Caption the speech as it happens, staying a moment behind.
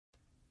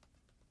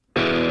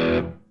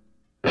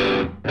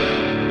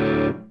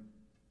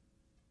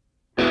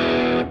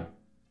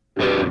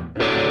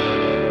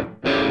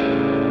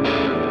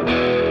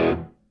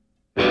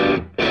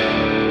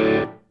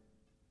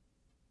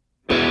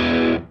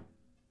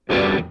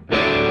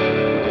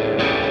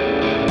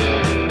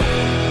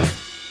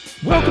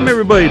Welcome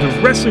everybody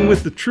to Wrestling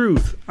with the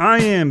Truth. I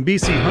am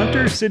BC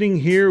Hunter, sitting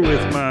here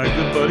with my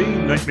good buddy,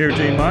 Nightmare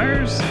J.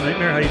 Myers.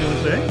 Nightmare, how you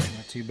doing today?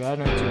 Not too bad,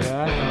 not too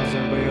bad. How's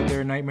everybody out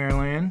there in Nightmare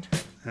Land?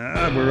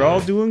 We're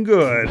all doing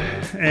good.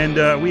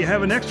 And we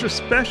have an extra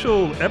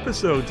special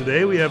episode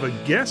today. We have a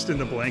guest in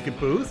the blanket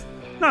booth.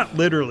 Not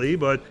literally,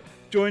 but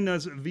joining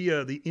us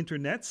via the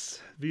internets,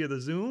 via the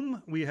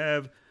Zoom. We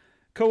have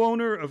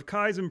co-owner of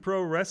Kaizen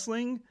Pro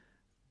Wrestling,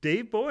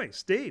 Dave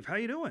Boyce. Dave, how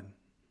you doing?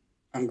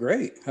 I'm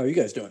great. How are you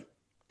guys doing?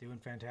 Doing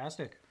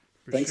fantastic.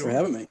 Thanks for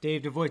having me.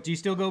 Dave the Voice. Do you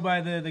still go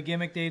by the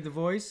gimmick Dave the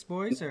Voice,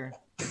 boys? Or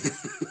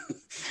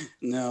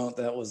No,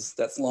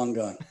 that's long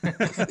gone.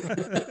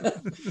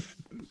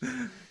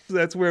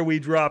 That's where we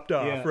dropped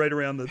off, right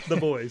around the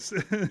voice.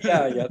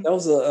 Yeah. That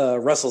was a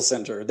Wrestle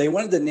Center. They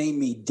wanted to name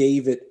me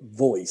David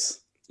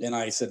Voice, and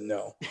I said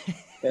no.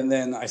 And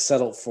then I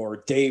settled for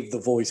Dave the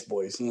Voice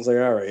Boys. And I was like,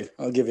 all right,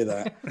 I'll give you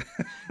that.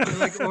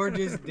 or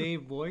just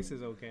Dave Voice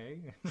is okay.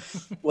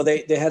 Well,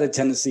 they had a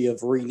tendency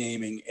of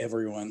renaming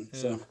everyone. Yeah.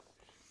 So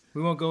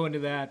we won't go into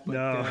that, but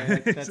no.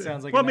 That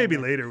sounds like well, maybe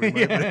later we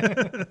might.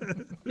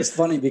 It's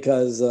funny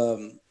because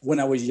when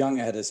I was young,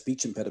 I had a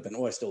speech impediment.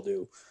 Oh, I still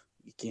do.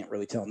 You can't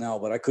really tell now,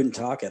 but I couldn't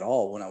talk at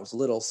all when I was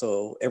little.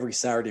 So every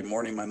Saturday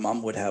morning, my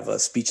mom would have a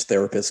speech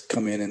therapist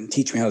come in and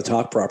teach me how to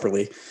talk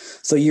properly.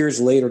 So years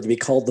later, to be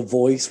called the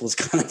Voice was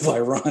kind of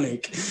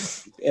ironic.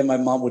 And my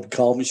mom would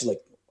call me. She's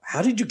like,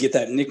 how did you get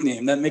that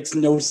nickname? That makes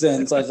no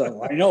sense. I was like,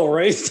 well, I know,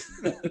 right?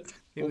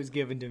 It was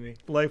given to me.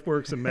 Life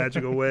works in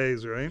magical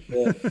ways, right?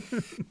 Yeah.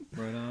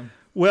 Right on.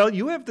 Well,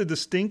 you have the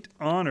distinct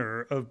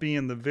honor of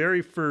being the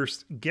very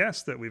first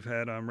guest that we've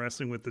had on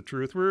Wrestling with the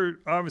Truth. We're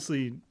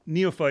obviously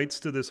neophytes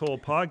to this whole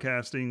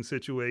podcasting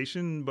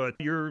situation, but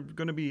you're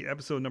going to be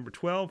episode number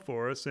 12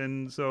 for us.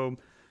 And so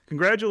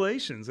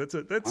congratulations. That's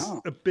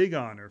wow. A big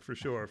honor for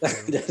sure. For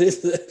you. That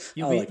is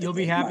you'll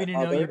be happy to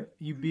know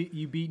you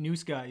beat New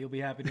Scott. You'll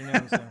be happy to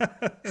know.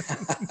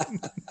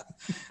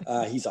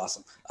 So. He's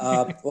awesome.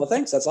 Well,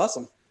 thanks. That's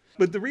awesome.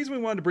 But the reason we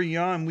wanted to bring you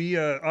on, we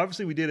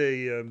obviously we did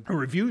a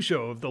review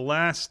show of the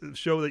last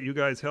show that you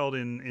guys held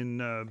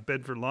in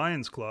Bedford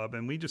Lions Club,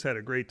 and we just had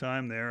a great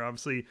time there.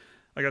 Obviously,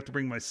 I got to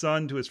bring my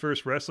son to his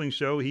first wrestling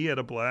show. He had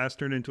a blast,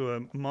 turned into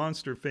a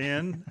monster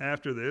fan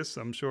after this.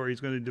 I'm sure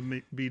he's going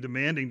to be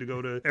demanding to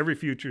go to every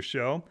future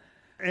show.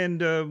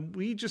 And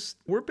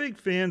we're big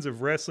fans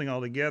of wrestling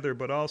altogether,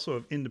 but also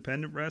of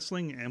independent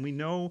wrestling. And we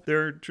know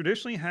there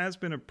traditionally has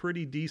been a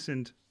pretty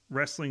decent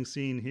wrestling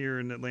scene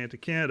here in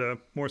Atlantic, Canada,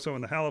 more so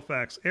in the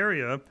Halifax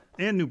area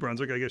and New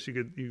Brunswick. I guess you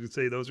could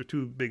say those are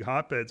two big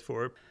hotbeds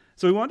for it.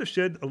 So we wanted to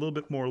shed a little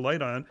bit more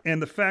light on it.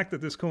 And the fact that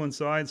this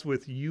coincides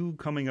with you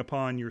coming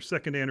upon your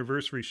second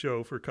anniversary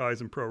show for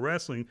Kaizen Pro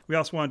Wrestling, we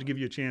also wanted to give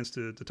you a chance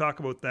to talk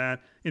about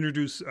that,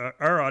 introduce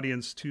our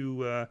audience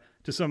to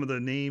some of the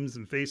names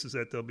and faces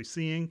that they'll be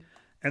seeing,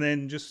 and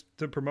then just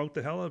to promote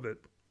the hell of it.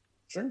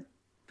 Sure.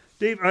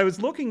 Dave, I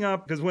was looking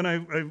up because when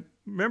I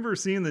remember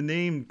seeing the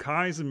name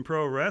Kaizen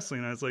Pro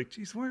Wrestling, I was like,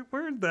 geez, where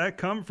did that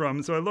come from?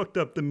 And so I looked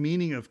up the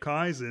meaning of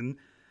Kaizen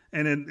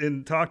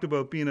and talked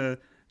about being a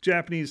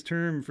Japanese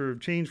term for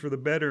change for the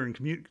better and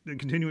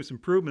continuous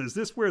improvement. Is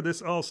this where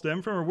this all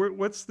stemmed from, or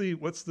what's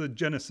the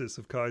genesis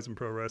of Kaizen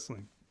Pro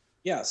Wrestling?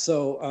 Yeah,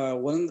 so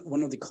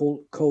one of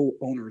the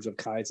co-owners of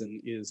Kaizen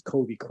is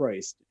Kobe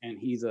Christ, and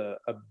he's a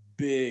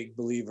big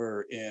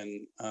believer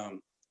in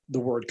the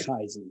word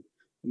Kaizen,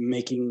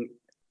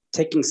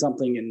 taking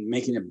something and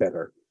making it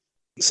better.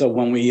 So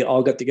when we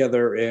all got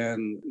together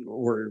and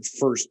were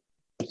first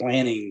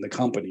planning the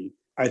company,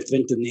 I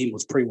think the name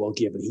was pretty well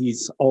given.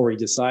 He's already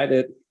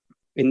decided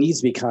it needs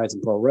to be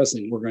Kaizen Pro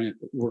Wrestling.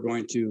 We're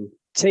going to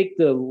take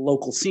the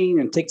local scene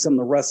and take some of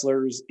the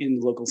wrestlers in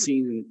the local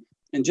scene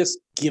and just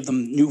give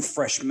them new,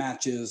 fresh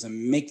matches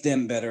and make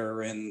them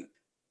better and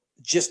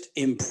just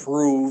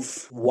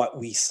improve what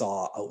we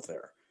saw out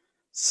there.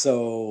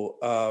 So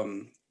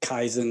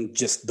Kaizen,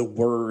 just the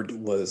word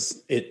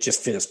it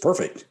just fit us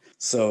perfect.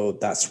 So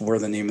that's where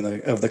the name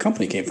of the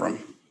company came from.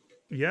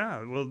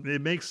 Yeah, well,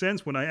 it makes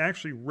sense. When I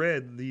actually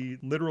read the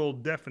literal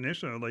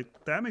definition, I'm like,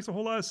 that makes a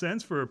whole lot of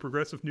sense for a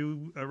progressive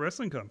new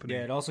wrestling company.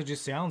 Yeah, it also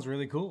just sounds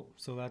really cool.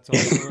 So that's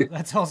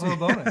also a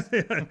bonus.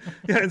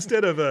 yeah,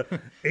 instead of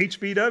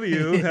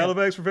HBW,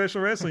 Halifax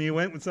Professional Wrestling, you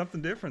went with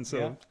something different.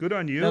 So good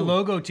on you. The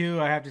logo too,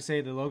 I have to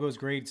say, the logo's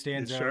great.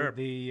 Stands out. Sharp.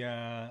 The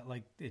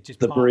it just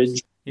the pops.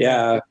 Bridge.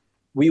 Yeah.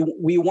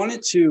 We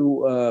wanted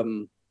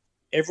to.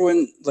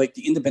 Everyone, like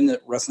the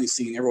independent wrestling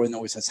scene, everyone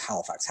always says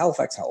Halifax.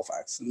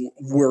 And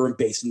we're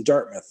based in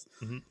Dartmouth.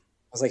 Mm-hmm.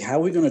 I was like, how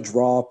are we going to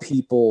draw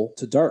people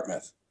to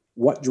Dartmouth?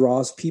 What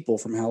draws people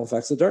from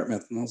Halifax to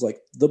Dartmouth? And I was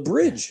like, the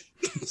bridge.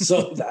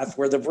 So that's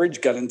where the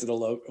bridge got into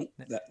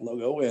that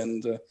logo.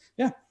 And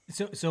yeah.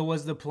 So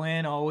was the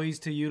plan always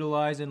to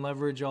utilize and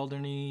leverage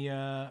Alderney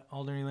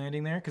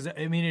Landing there? Because,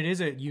 I mean, it is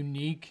a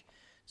unique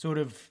sort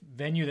of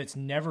venue that's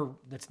never,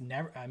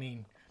 I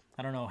mean,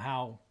 I don't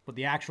know what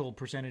the actual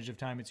percentage of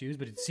time it's used,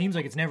 but it seems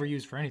like it's never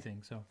used for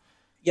anything. So,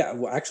 yeah,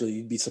 well, actually,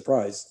 you'd be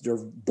surprised. They're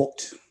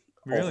booked.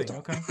 Really?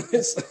 Okay.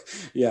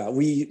 Yeah,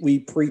 we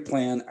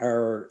pre-plan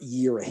our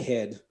year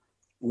ahead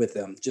with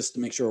them just to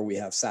make sure we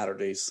have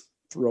Saturdays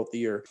throughout the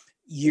year.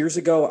 Years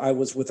ago, I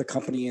was with a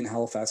company in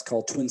Halifax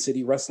called Twin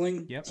City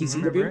Wrestling, Yep.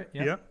 TCW.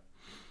 Yep.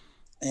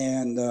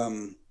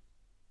 And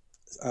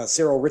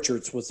Cyril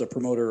Richards was the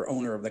promoter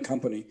owner of the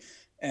company.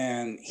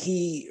 And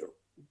he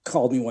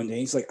called me one day.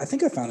 He's like, I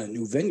think I found a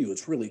new venue.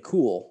 It's really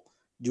cool.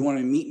 Do you want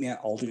to meet me at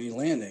Albany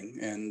Landing?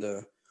 And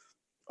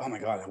oh my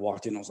God, I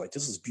walked in. I was like,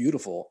 this is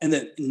beautiful. And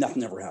then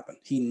nothing ever happened.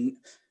 He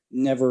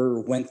never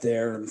went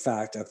there. In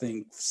fact, I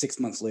think 6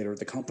 months later,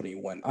 the company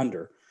went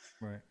under.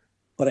 Right.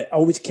 But I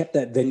always kept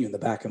that venue in the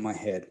back of my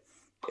head.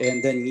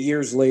 And then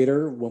years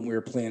later, when we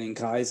were planning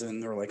Kaizen,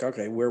 they're like,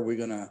 okay, where are we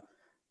going to,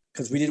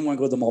 because we didn't want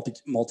to go to the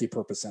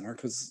multi-purpose center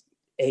because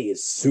A,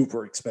 is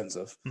super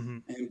expensive.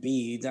 And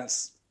B,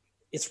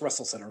 it's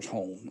Wrestle Center's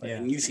home. Yeah.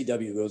 And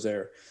UCW goes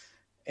there.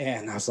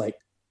 And I was like,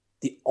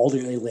 the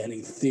Albany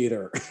Landing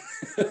Theater,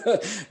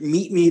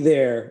 meet me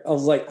there.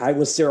 I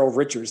was Cyril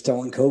Richards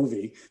telling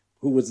Covey,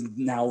 who was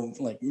now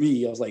like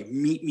me, I was like,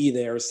 meet me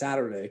there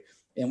Saturday.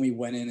 And we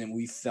went in and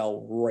we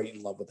fell right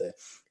in love with it.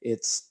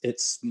 It's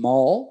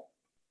small.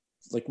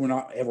 Like we're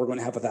not ever going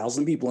to have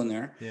 1,000 people in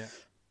there. Yeah.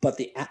 But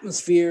the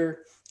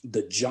atmosphere,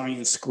 the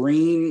giant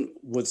screen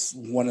was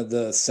one of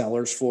the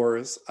sellers for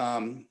us.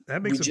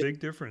 That makes a big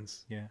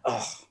difference. Yeah.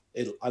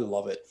 I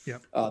love it. Yeah.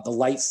 The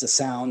lights, the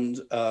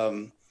sound.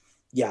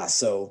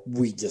 So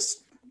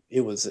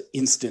it was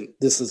instant.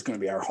 This is going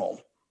to be our home.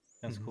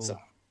 That's cool. So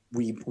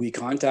we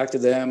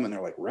contacted them and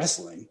they're like,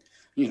 wrestling?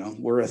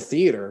 We're a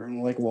theater. And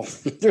we're like, well,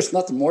 there's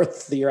nothing more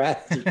theater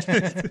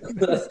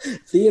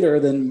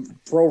than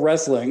pro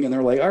wrestling. And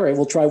they're like, all right,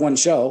 we'll try one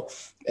show.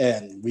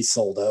 And we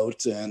sold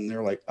out. And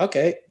they're like,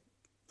 okay,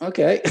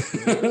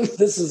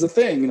 this is a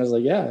thing. And I was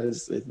like, yeah,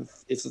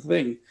 it's a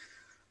thing.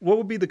 What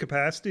would be the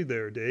capacity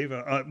there, Dave,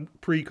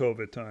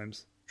 pre-COVID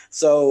times?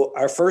 So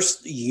our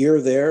first year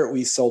there,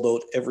 we sold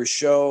out every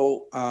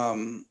show.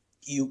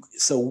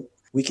 So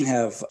we can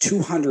have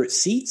 200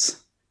 seats.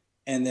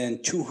 And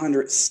then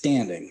 200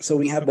 standing. So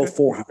we have about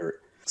 400.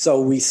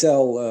 So we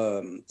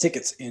sell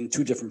tickets in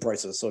two different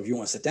prices. So if you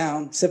want to sit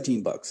down,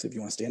 $17. If you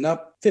want to stand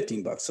up,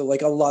 $15. So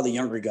like a lot of the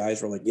younger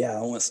guys were like, yeah,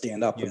 I want to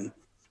stand up. Yeah. And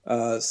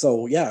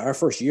our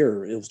first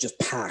year, it was just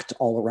packed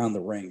all around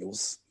the ring.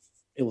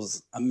 It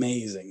was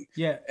amazing.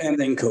 Yeah. And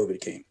then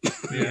COVID came.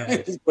 Yeah.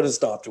 Just put a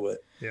stop to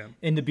it. Yeah.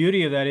 And the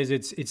beauty of that is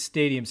it's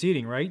stadium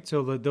seating, right?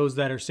 So those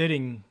that are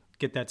sitting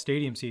get that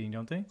stadium seating,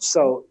 don't they?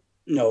 So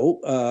no,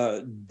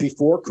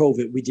 before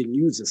COVID, we didn't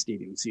use the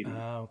stadium seating.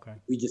 Oh, okay.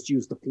 We just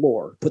used the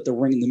floor, put the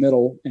ring in the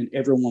middle, and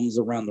everyone was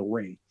around the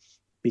ring.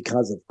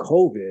 Because of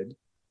COVID,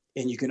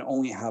 and you can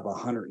only have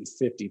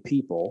 150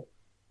 people,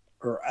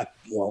 at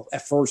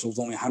first it was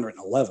only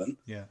 111.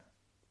 Yeah.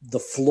 The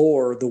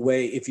floor, the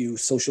way, if you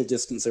social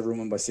distance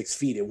everyone by 6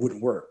 feet, it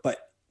wouldn't work.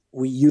 But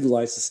we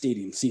utilized the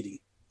stadium seating,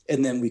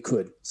 and then we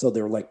could. So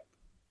there were like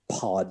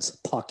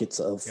pockets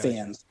of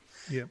fans.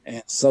 Yeah.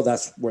 And so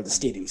that's where the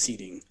stadium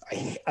seating,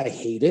 I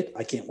hate it.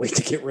 I can't wait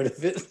to get rid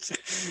of it.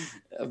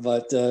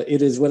 But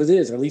it is what it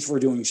is. At least we're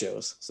doing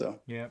shows. So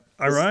yeah.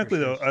 Ironically,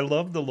 though, I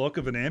love the look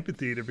of an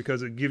amphitheater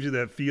because it gives you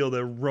that feel,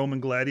 the Roman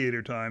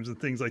gladiator times and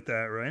things like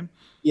that, right?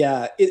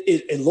 Yeah,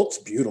 it looks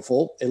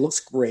beautiful. It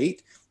looks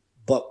great.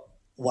 But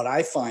what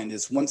I find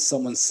is once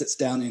someone sits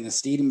down in a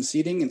stadium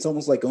seating, it's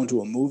almost like going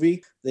to a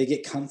movie. They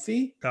get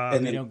comfy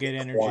and they don't get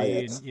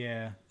energy.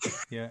 Yeah.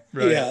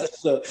 Right. Yeah.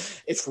 So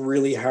it's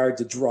really hard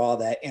to draw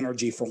that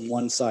energy from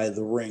one side of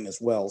the ring as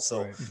well.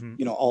 So,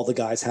 right. All the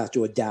guys have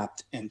to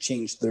adapt and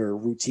change their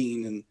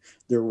routine and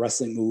their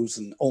wrestling moves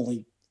and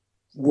only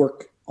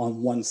work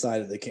on one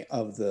side of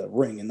the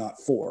ring and not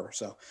four.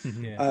 So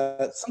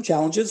some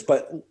challenges,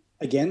 but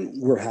again,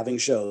 we're having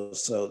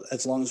shows. So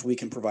as long as we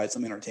can provide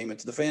some entertainment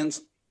to the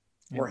fans,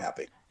 we're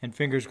happy. And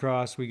fingers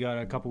crossed, we got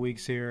a couple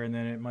weeks here, and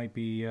then it might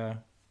be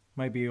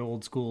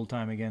old school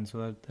time again.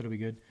 So that'll be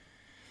good.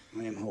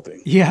 I am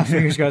hoping. Yeah,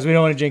 fingers crossed. We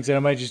don't want to jinx it. I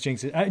might just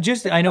jinx it.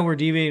 I know we're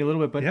deviating a little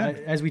bit, but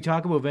as we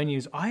talk about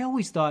venues, I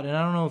always thought, and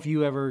I don't know if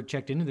you ever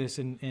checked into this,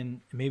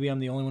 and maybe I'm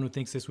the only one who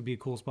thinks this would be a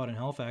cool spot in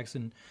Halifax.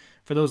 And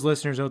for those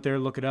listeners out there,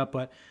 look it up.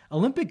 But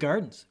Olympic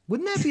Gardens,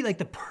 wouldn't that be like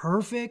the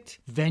perfect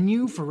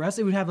venue for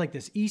wrestling? It would have like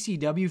this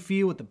ECW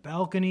feel with the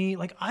balcony.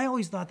 Like I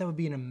always thought that would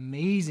be an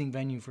amazing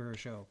venue for a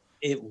show.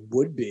 It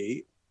would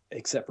be,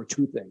 except for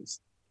two things.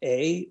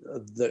 A,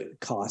 the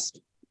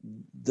cost.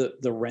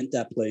 The rent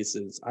that place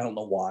is, I don't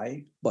know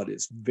why, but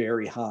it's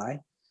very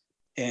high.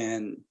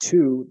 And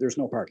two, there's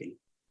no parking.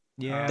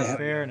 Yeah, they have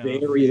fair enough.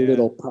 Very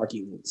little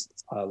parking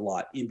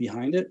lot in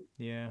behind it.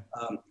 Yeah.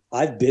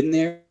 I've been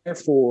there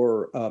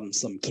for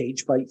some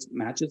cage fight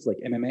matches like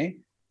MMA.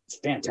 It's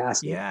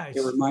fantastic. Yeah.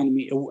 It reminded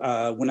me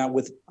when I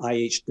was with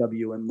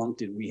IHW in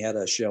Moncton, we had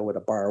a show at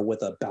a bar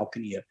with a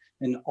balcony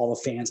and all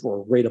the fans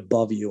were right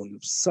above you. And it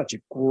was such a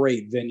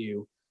great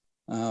venue.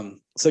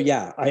 So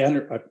yeah,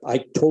 I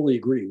totally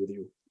agree with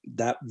you.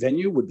 That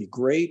venue would be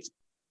great,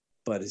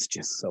 but it's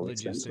just so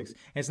expensive.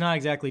 It's not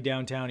exactly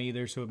downtown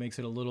either, so it makes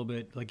it a little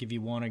bit like if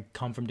you want to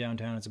come from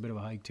downtown, it's a bit of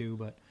a hike too.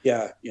 But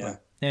yeah.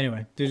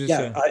 Anyway, there's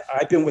just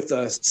I've been with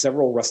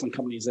several wrestling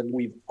companies, and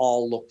we've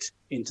all looked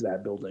into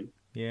that building.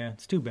 Yeah,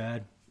 it's too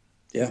bad.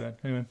 Yeah. Too bad.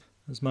 Anyway,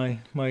 that's my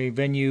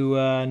venue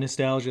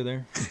nostalgia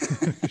there.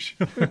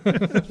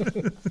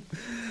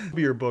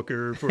 Be your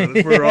booker for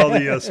all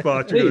the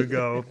spots you're going to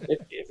go.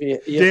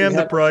 If Damn you the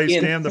have- price,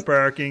 in- damn the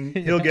parking.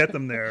 He'll get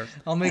them there.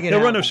 I'll make it He'll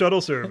run a happen.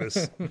 shuttle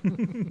service.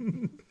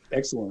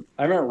 Excellent.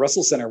 I remember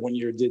Russell Center when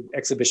you did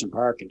Exhibition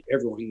Park, and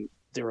everyone,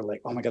 they were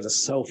like, "Oh my God,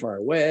 that's so far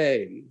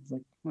away." And it's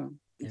like, well,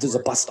 there's a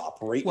bus stop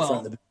right in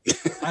front of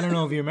the I don't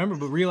know if you remember,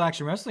 but Real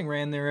Action Wrestling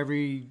ran there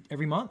every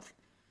month.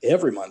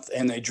 every month,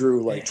 and they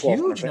drew like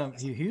 1,200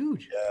 fans.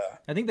 Huge. Yeah.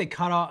 I think they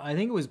cut off. I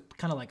think it was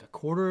kind of like a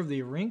quarter of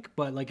the rink,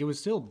 but like it was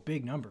still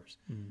big numbers.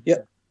 Yeah.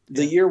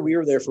 The year we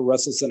were there for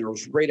Russell Center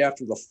was right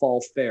after the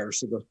fall fair,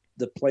 so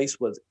the place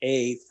was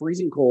A,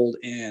 freezing cold,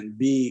 and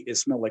B, it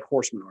smelled like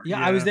horse manure. Yeah,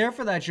 I was there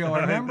for that show.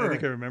 I remember. I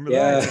think I remember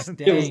Yeah, that.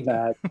 it was Dang.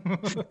 bad.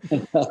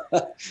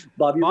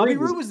 Bobby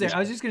Roode was there. I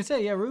was just gonna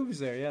say, yeah, Roode was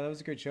there. Yeah, that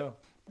was a great show.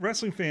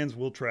 Wrestling fans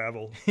will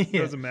travel. Yeah.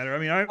 Doesn't matter. I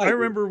mean, I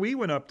remember we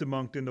went up to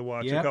Moncton to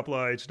watch a Yep. couple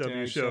of IHW To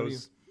IHW.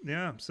 shows.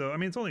 Yeah. So, I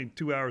mean, it's only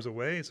 2 hours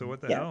away. So what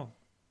the hell?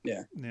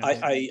 Yeah. Yeah.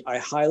 I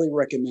highly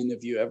recommend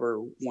if you ever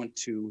want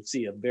to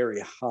see a very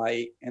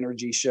high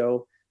energy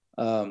show,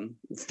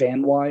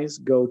 fan wise,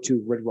 go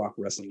to Red Rock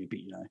Wrestling in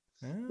PEI.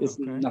 Oh, It's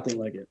okay. nothing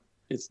like it.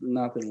 It's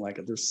nothing like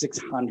it. There's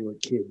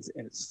 600 kids,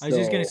 and it's. I was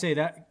just so- gonna say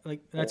that,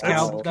 like that's That's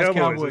Cowboys,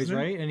 Cowboys, isn't it?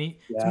 right? And it's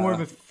Yeah. more of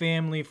a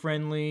family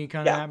friendly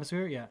kind of Yeah.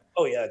 atmosphere. Yeah,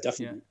 Oh yeah,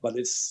 definitely. But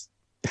it's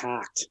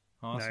packed.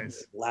 awesome.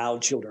 Nice.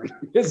 Loud children.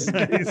 It's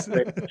Nice.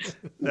 great.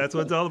 That's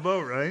what it's all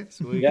about, right?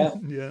 Sweet. Yeah.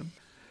 Yeah.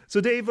 So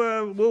Dave,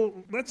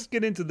 well, let's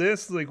get into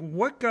this. Like,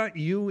 what got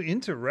you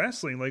into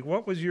wrestling? Like,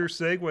 what was your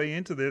segue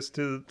into this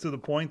to the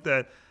point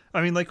that,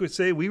 I mean, like we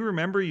say, we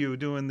remember you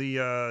doing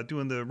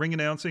the ring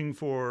announcing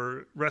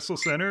for Wrestle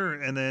Center,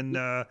 and then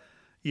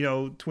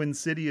Twin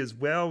City as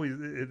well,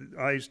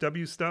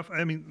 IHW stuff.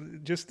 I mean,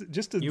 just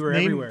to You were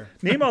everywhere.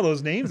 name all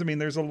those names. I mean,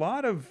 there's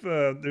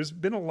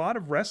been a lot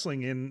of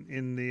wrestling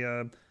in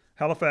the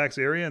Halifax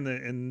area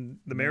and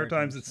the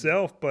Maritimes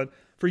itself. But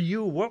for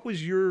you, what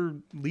was your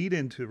lead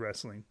into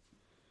wrestling?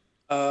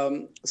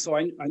 So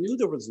I knew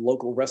there was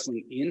local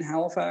wrestling in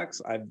Halifax.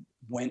 I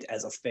went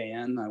as a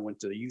fan. I went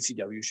to the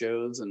UCW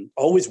shows and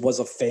always was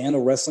a fan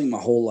of wrestling my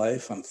whole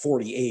life. I'm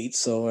 48,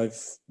 so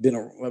I've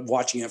been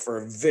watching it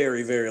for a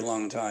very, very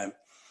long time.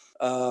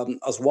 I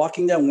was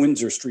walking down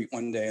Windsor Street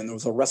one day, and there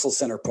was a Wrestle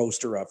Center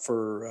poster up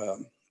for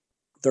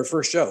their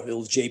first show. It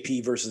was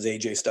JP versus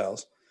AJ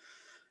Styles.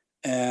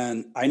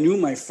 And I knew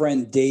my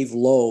friend Dave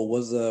Lowe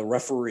was a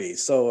referee.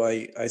 So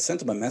I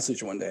sent him a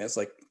message one day. It's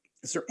like,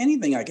 is there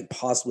anything I could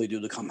possibly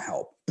do to come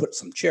help? Put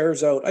some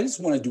chairs out. I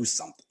just want to do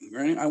something,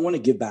 right? I want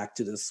to give back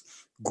to this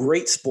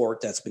great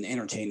sport that's been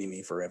entertaining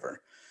me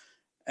forever.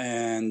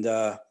 And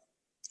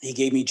he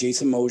gave me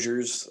Jason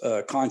Mosier's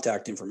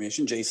contact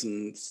information.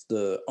 Jason's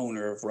the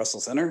owner of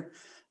Wrestle Center.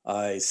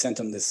 I sent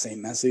him this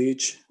same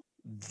message.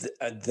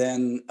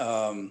 Then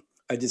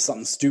I did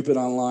something stupid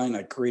online.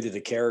 I created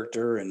a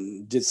character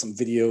and did some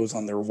videos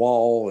on their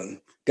wall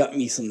and got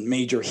me some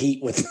major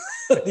heat with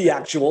the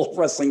actual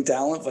wrestling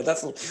talent, but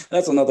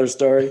that's another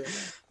story.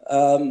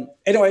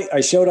 Anyway,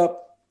 I showed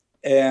up,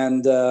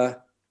 and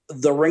the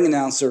ring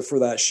announcer for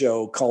that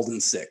show called in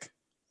sick.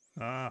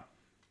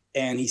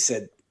 And he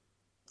said,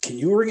 "Can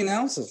you ring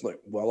announce?" I was like,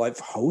 "Well, I've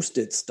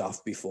hosted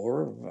stuff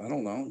before. I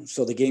don't know."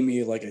 So they gave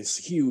me like a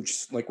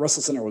huge, like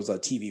Wrestle Center was a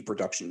TV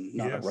production,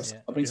 not a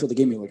wrestling company. So they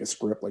gave me like a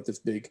script like this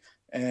big,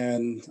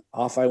 and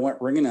off I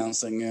went ring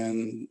announcing.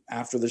 And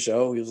after the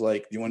show, he was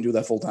like, "Do you want to do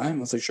that full time?"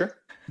 I was like, "Sure."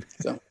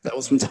 So that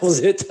was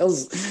it. That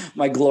was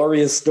my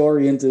glorious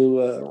story into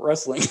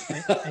wrestling.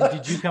 And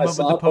did you come up with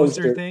the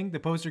poster thing? The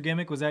poster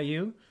gimmick, was that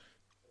you?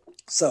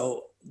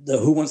 So the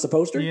Who Wants the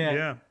Poster?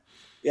 Yeah.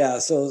 Yeah,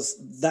 so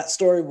that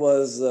story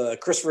was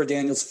Christopher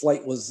Daniels'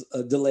 flight was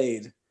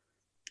delayed,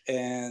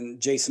 and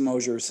Jason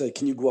Mosier said,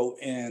 "Can you go out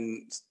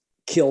and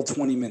kill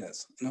 20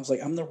 minutes?" And I was like,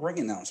 "I'm the ring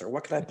announcer.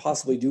 What could I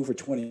possibly do for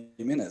 20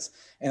 minutes?"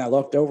 And I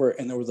looked over,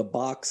 and there was a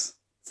box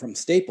from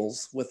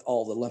Staples with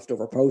all the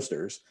leftover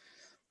posters.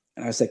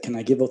 And I said, "Can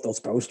I give out those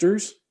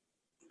posters?"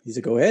 He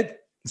said, "Go ahead."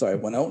 So I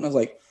went out, and I was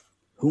like,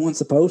 "Who wants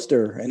a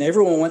poster?" And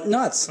everyone went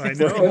nuts. I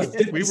know.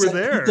 We were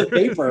there. The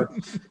paper.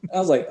 I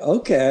was like,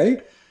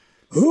 "Okay.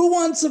 Who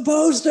wants a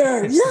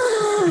poster?"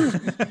 Yeah.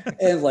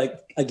 And like,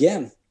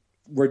 again,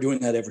 we're doing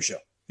that every show.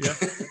 Yeah.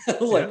 I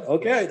was like,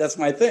 okay, that's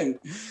my thing.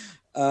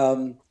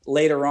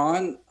 Later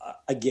on,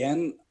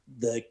 again,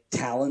 the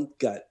talent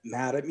got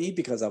mad at me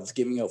because I was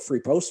giving out free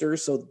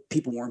posters. So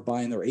people weren't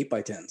buying their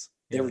 8x10s.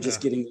 They were just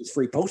getting these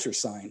free posters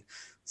signed.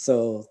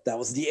 So that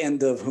was the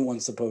end of Who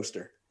Wants a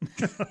Poster.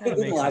 It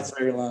didn't last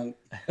very long.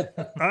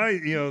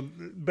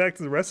 Back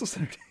to the Wrestle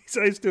Center days,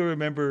 I still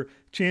remember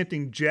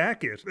chanting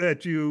 "jacket"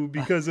 at you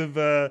because of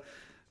it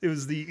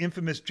was the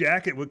infamous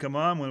jacket would come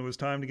on when it was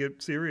time to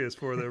get serious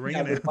for the ring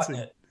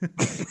announcing.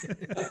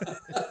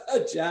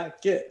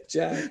 Jacket.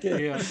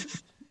 Yeah.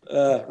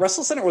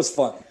 Wrestle Center was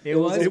fun. It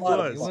was. It It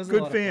was was a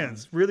good lot of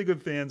fans, really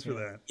good fans for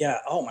that. Yeah.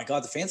 Oh my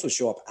God. The fans would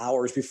show up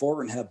hours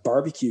before and have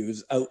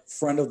barbecues out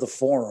front of the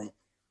forum.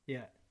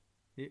 Yeah.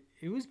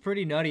 It was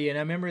pretty nutty. And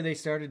I remember they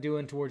started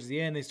doing towards the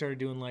end, they started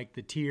doing like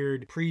the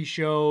tiered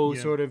pre-show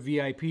sort of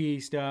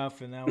VIP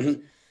stuff. And that was,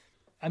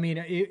 I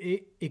mean,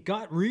 it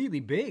got really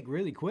big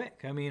really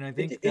quick. I mean, I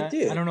think it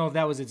did. I don't know if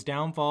that was its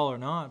downfall or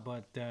not,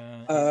 but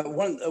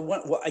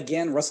well,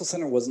 again, Wrestle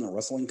Center wasn't a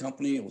wrestling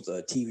company. It was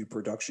a TV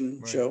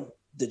production show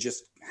that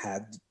just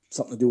had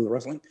something to do with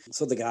wrestling.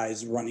 So the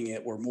guys running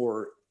it were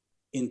more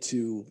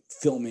into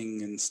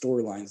filming and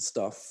storyline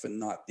stuff and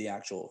not the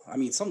actual. I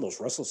mean, some of those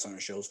Wrestle Center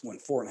shows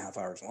went 4.5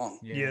 hours long.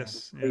 Yeah.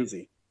 Yes.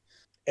 Crazy.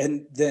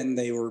 And then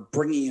they were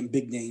bringing in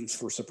big names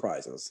for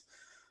surprises.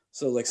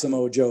 So like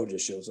Samoa Joe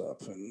just shows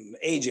up and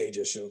AJ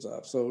just shows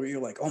up. So you're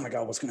like, oh my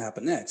God, what's going to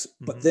happen next?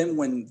 But then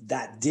when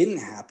that didn't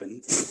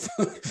happen,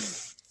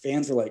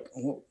 fans were like,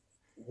 oh,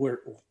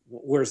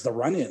 where's the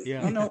run-in?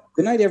 Yeah. Oh, no.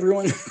 Good night,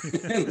 everyone.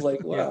 And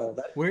like, wow.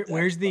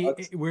 Where's the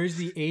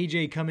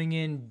AJ coming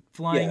in,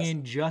 flying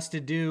in just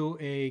to do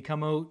a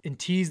come out and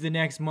tease the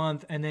next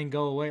month and then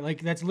go away?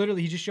 Like that's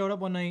literally, he just showed up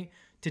one night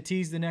to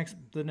tease the next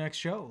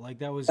show. Like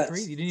that was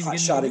crazy. You didn't even get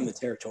hot-shotting the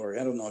territory.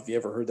 I don't know if you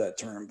ever heard that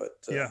term, but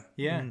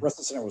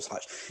Wrestle Center was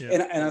hot.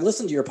 Yeah. And I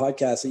listened to your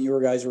podcast, and you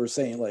guys were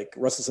saying like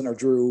Wrestle Center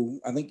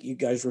drew. I think you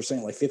guys were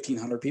saying like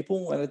 1,500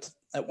 people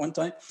at one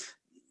time.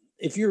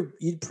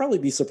 You'd probably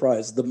be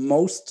surprised. The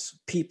most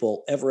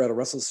people ever at a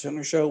Wrestle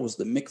Center show was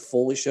the Mick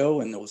Foley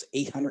show, and there was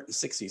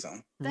 860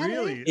 something.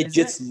 Really? It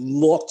just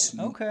looked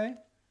okay.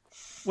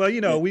 Well,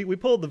 you know, we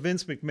pulled the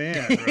Vince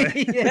McMahon,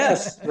 right?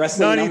 Yes.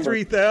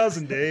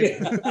 93,000, Dave.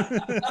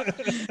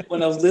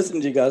 When I was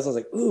listening to you guys, I was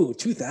like, ooh,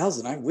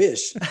 2,000, I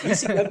wish.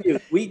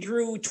 UCW, we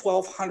drew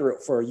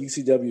 1,200 for a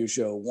UCW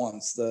show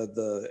once,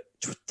 the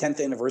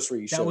 10th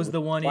anniversary show. That was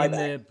the one in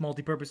the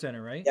multipurpose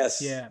center, right?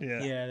 Yes. Yeah.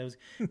 That was,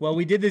 well,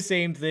 we did the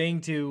same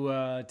thing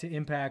to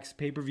Impact's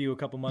pay-per-view a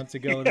couple months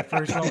ago. The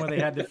first one where they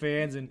had the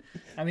fans, and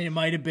I mean, it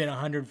might have been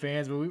 100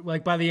 fans,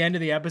 but by the end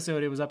of the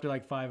episode, it was up to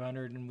like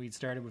 500, and we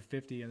started with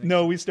 50. I think.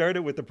 No, we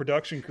started with the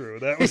production crew.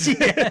 That was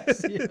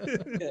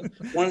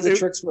One of the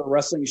tricks for a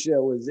wrestling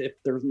show is if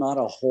there's not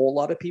a whole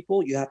lot of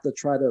people, you have to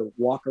try to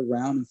walk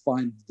around and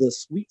find the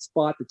sweet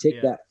spot to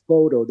take that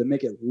photo to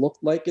make it look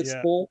like it's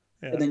full.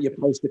 Yeah. And then you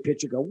post a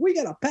picture, go, we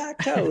got a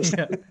packed house.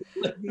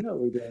 You know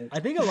we did. I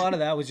think a lot of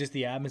that was just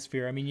the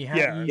atmosphere. I mean,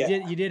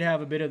 you did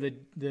have a bit of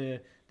the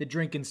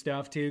drinking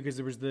stuff too, because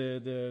there was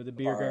the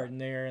beer garden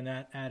there, and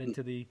that added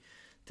to the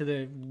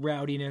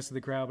rowdiness of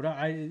the crowd.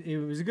 But it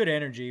was a good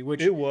energy.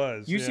 Which it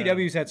was.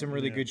 UCW's had some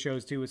really good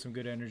shows too, with some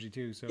good energy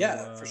too. So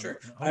for sure.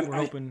 We're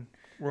hoping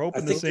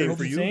the same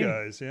for you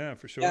guys. Yeah,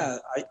 for sure. Yeah,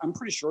 I'm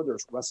pretty sure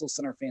there's Wrestle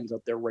Center fans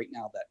out there right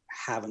now that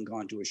haven't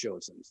gone to a show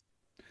since.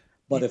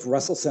 But if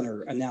Wrestle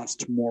Center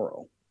announced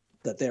tomorrow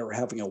that they were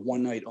having a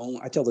one night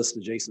only, I tell this to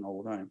Jason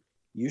all the time,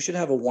 you should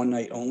have a one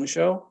night only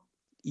show.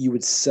 You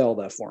would sell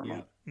that for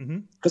them.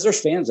 Because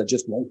there's fans that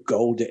just won't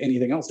go to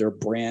anything else. They're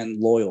brand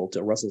loyal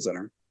to Wrestle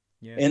Center.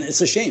 Yeah. And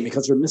it's a shame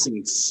because they're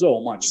missing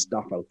so much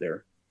stuff out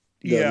there.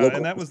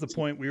 And that was the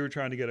point we were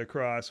trying to get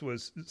across,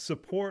 was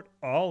support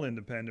all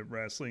independent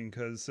wrestling,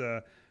 because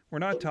we're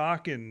not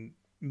talking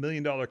 $1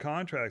 million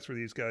contracts for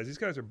these guys. These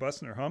guys are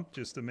busting their hump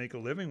just to make a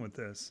living with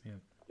this. Yeah.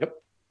 Yep.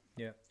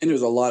 Yeah. And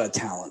there's a lot of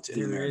talent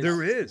in there.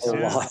 There is. A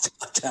lot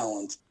of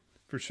talent.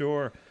 For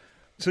sure.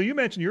 So you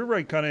mentioned you're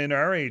right kind of in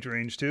our age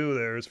range too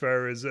there as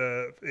far as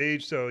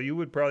age, so you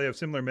would probably have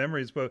similar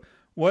memories, but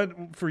what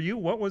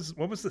was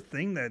the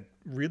thing that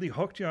really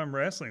hooked you on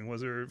wrestling?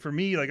 Was there, for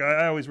me, like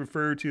I always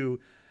refer to,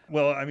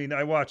 well, I mean,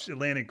 I watched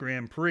Atlantic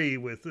Grand Prix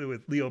with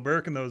Leo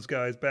Burke and those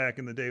guys back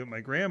in the day with my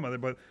grandmother,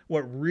 but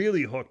what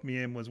really hooked me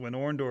in was when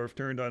Orndorff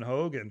turned on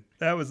Hogan.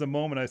 That was the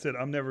moment I said,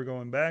 I'm never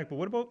going back. But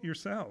what about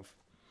yourself?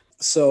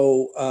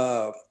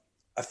 So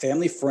a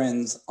family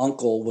friend's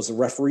uncle was a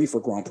referee for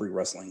Grand Prix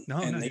Wrestling,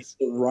 and nice. They used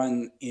to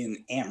run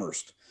in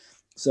Amherst.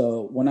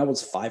 So when I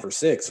was 5 or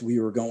 6, we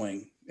were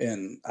going,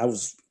 and I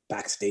was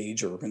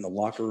backstage or in the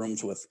locker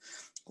rooms with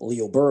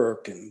Leo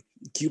Burke and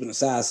Cuban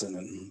Assassin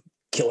and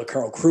Killer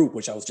Carl Krupp,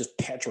 which I was just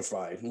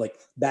petrified. Like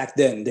back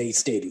then, they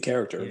stayed in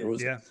character. It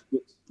was,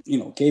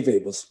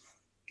 kayfabe was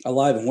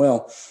alive and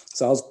well.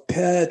 So I was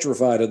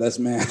petrified of this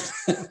man.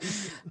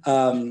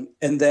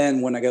 And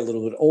then when I got a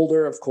little bit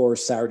older, of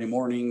course, Saturday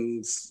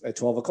mornings at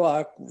 12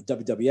 o'clock,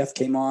 WWF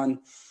came on,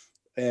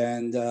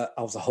 and I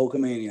was a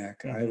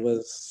Hulkamaniac. Mm-hmm. I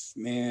was,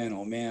 man,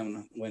 oh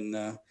man,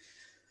 when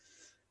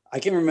I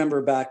can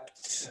remember back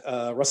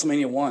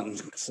WrestleMania 1.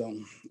 So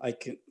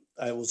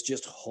I was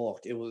just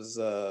hooked. It was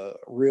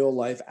real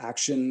life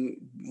action,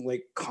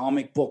 like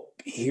comic book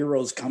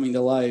heroes coming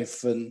to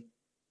life. And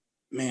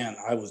man,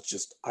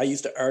 I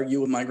used to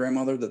argue with my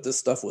grandmother that this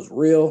stuff was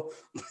real.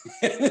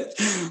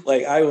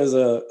 Like I was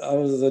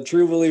a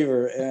true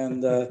believer.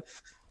 And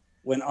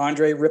when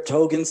Andre ripped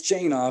Hogan's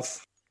chain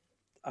off,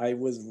 I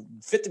was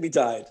fit to be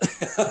tied.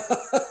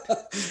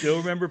 Still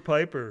remember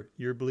Piper,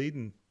 you're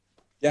bleeding.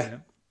 Yeah.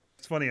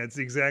 It's funny. It's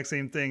the exact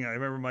same thing. I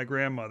remember my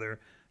grandmother,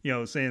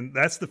 saying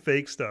that's the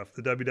fake stuff,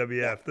 the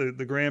WWF,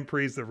 the Grand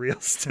Prix is the real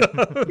stuff.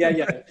 Yeah.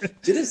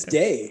 To this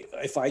day,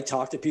 if I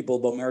talk to people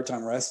about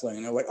maritime wrestling,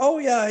 and they're like, oh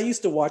yeah, I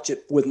used to watch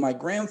it with my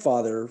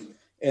grandfather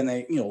And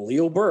they,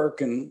 Leo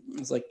Burke, and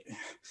it's like,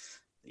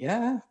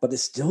 yeah, but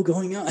it's still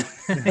going on.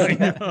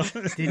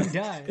 Didn't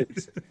die.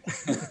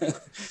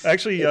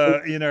 Actually,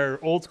 in our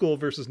old school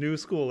versus new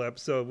school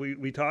episode,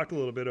 we talked a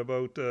little bit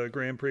about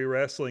Grand Prix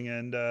wrestling,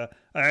 and I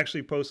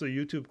actually posted a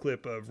YouTube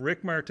clip of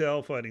Rick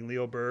Martel fighting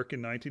Leo Burke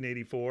in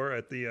 1984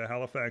 at the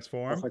Halifax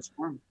Forum.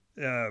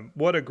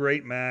 What a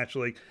great match.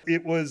 Like,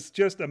 it was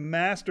just a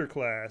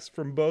masterclass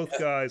from both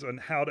guys on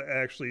how to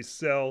actually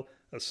sell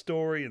a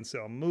story and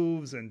sell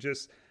moves, and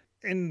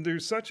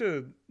there's such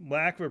a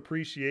lack of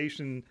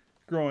appreciation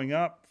growing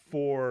up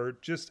for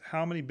just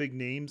how many big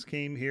names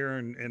came here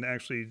and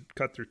actually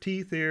cut their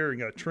teeth here and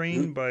got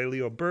trained by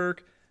Leo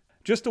Burke.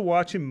 Just to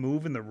watch him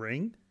move in the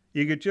ring,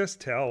 you could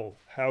just tell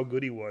how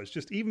good he was.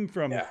 Just even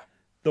from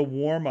the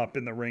warm up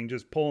in the ring,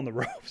 just pulling the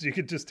ropes, you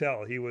could just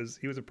tell he was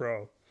a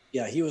pro.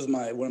 Yeah, he was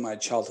one of my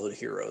childhood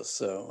heroes.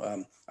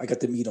 So I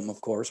got to meet him,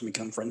 of course, and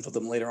become friends with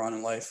him later on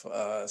in life.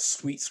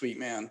 Sweet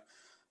man.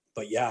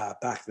 But yeah,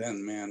 back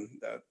then, man,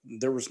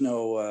 there was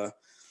no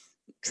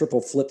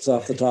triple flips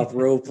off the top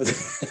rope.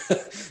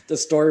 The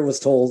story was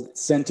told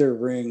center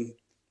ring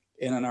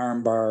in an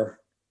arm bar.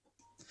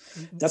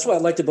 That's what I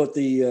liked about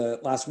the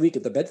last week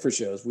at the Bedford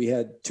shows. We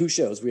had 2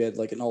 shows. We had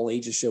like an all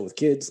ages show with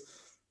kids,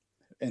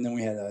 and then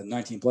we had a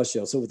 19 plus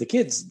show. So with the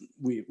kids,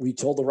 we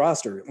told the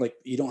roster, like,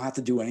 you don't have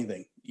to do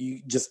anything.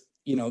 You just,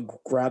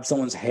 grab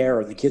someone's hair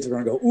and the kids are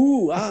going to go,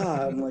 ooh,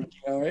 ah. I'm like,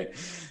 right?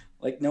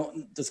 Like, no,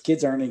 those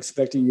kids aren't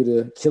expecting you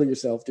to kill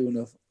yourself doing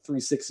a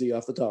 360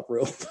 off the top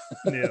rope.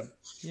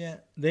 Yeah.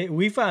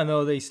 We found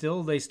though, they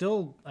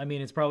still, I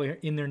mean, it's probably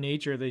in their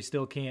nature. They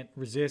still can't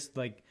resist.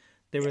 Like,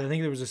 I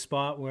think there was a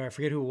spot where I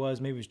forget who it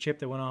was. Maybe it was Chip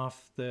that went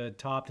off the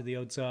top to the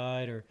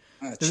outside, or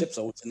Chip's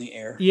always in the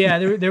air. Yeah,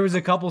 there was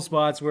a couple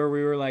spots where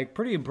we were like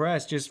pretty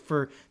impressed. Just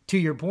to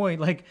your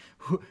point, like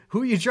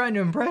who are you trying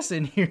to impress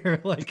in here?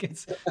 Like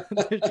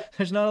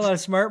there's not a lot of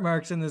smart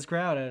marks in this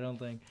crowd. I don't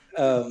think.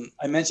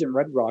 I mentioned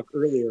Red Rock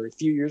earlier. A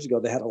few years ago,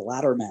 they had a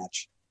ladder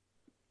match,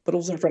 but it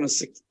was in front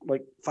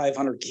of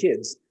 500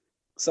 kids.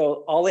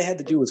 So all they had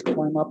to do was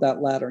climb up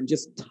that ladder and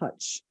just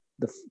touch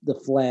the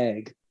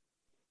flag.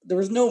 There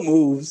was no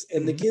moves,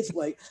 and the kids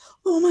were like,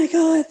 "Oh my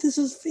God, this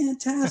is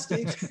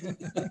fantastic!"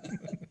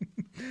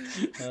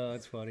 Oh,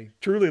 that's funny.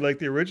 Truly, like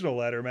the original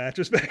ladder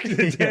matches back in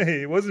the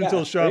day. It wasn't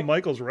until Shawn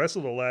Michaels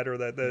wrestled a ladder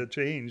that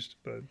changed.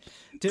 But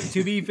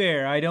to be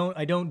fair,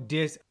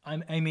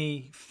 I'm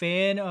a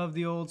fan of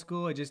the old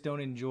school. I just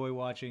don't enjoy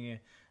watching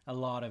a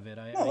lot of it.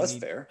 That's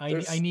fair.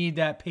 I need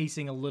that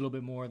pacing a little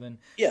bit more than.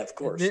 Yeah, of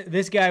course.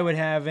 This guy would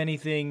have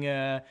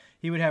anything.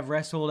 He would have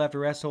rest hold after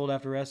rest hold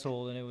after rest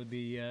hold, and it'd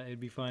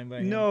be fine by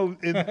him. No,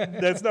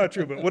 that's not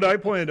true. But what I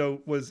pointed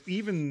out was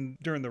even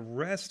during the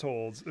rest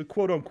holds,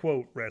 quote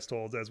unquote rest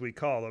holds as we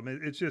call them,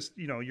 it's just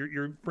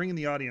you're bringing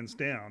the audience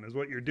down is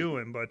what you're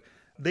doing, but.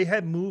 They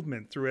had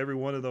movement through every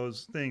one of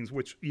those things,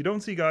 which you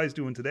don't see guys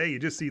doing today. You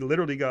just see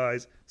literally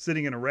guys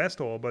sitting in a rest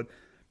hold, but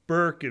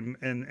Burke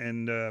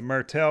and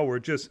Martel were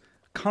just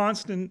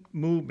constant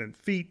movement,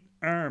 feet,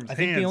 arms, hands, I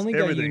think the only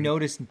everything. guy you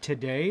notice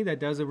today that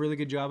does a really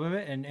good job of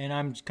it, and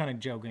I'm kind of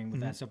joking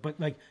with that stuff, but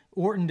like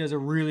Orton does a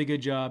really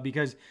good job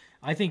because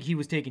I think he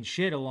was taking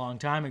shit a long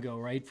time ago,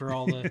 right? For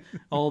all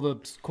the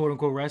quote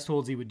unquote rest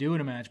holds he would do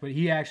in a match, but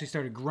he actually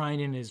started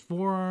grinding his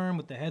forearm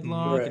with the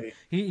headlock. Right.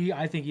 And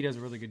I think he does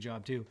a really good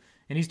job too,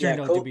 and he's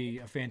turned out to be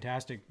a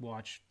fantastic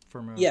watch.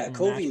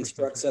 Covey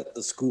instructs at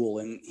the school,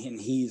 and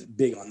he's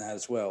big on that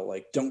as well.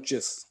 Like, don't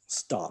just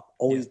stop.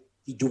 Always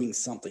be doing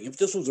something. If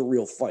this was a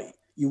real fight,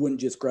 you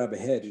wouldn't just grab a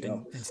head and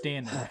go and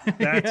stand there.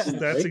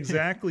 That's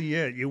exactly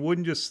it. You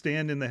wouldn't just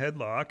stand in the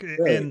headlock,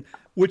 and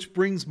which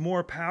brings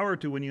more power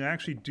to when you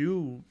actually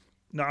do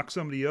knock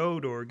somebody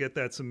out or get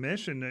that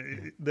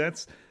submission.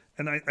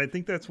 I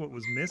think that's what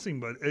was missing.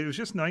 But it was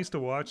just nice to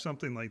watch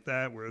something like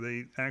that where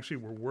they actually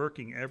were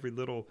working every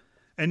little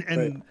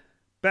and.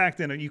 Back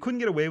then, you couldn't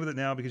get away with it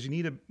now because you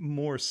needed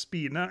more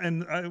speed.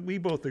 We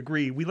both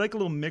agree. We like a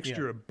little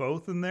mixture of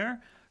both in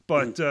there,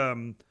 but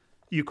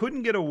you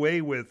couldn't get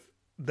away with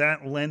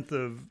that length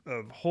of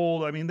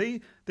hold. I mean,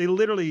 they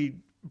literally,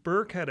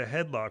 Burke had a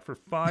headlock for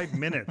 5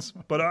 minutes,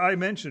 but I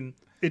mentioned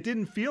it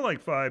didn't feel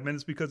like 5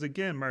 minutes because,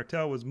 again,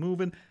 Martel was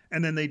moving,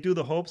 and then they do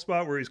the hope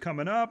spot where he's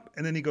coming up,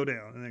 and then he go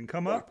down, and then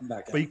come up.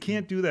 But you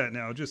can't do that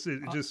now. Just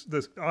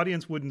the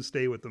audience wouldn't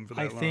stay with them for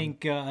that long. I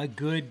think a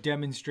good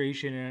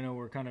demonstration, and I know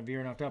we're kind of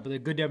veering off top, but a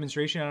good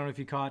demonstration, I don't know if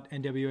you caught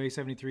NWA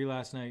 73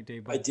 last night,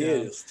 Dave. But, I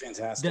did. It was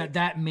fantastic.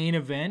 That main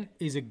event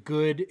is a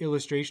good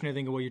illustration, I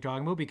think, of what you're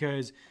talking about,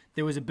 because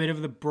there was a bit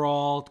of the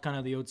brawl, kind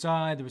of the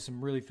outside. There was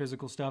some really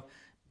physical stuff,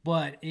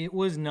 but it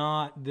was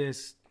not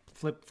this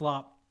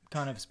flip-flop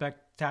kind of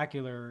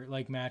spectacular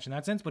match in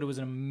that sense, but it was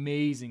an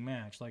amazing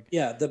match.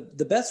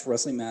 The best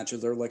wrestling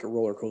matches are like a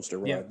roller coaster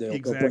ride. Yeah,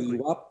 They'll bring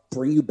you up,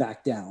 bring you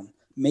back down,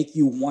 make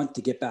you want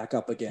to get back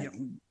up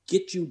again,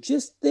 get you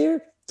just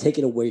there, take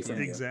it away from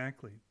you.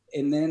 Exactly.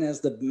 And then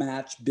as the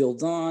match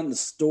builds on, the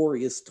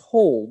story is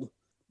told,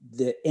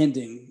 the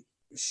ending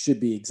should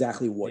be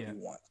exactly what you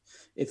want.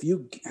 If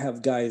you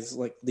have guys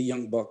like the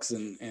Young Bucks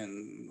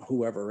and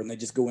whoever, and they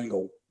just go in and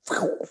go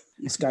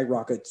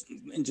skyrockets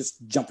and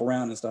just jump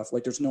around and stuff.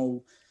 Like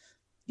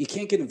you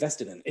can't get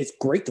invested in it. It's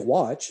great to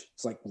watch.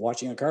 It's like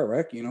watching a car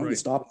wreck, you know, you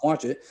stop and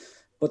watch it,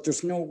 but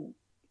there's no,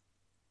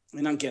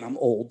 and again, I'm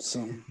old,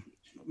 so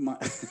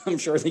I'm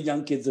sure the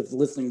young kids are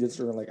listening to this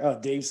are like, oh,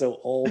 Dave's so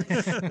old.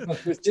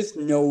 There's just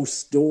no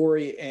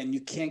story and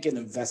you can't get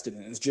invested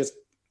in it. It's just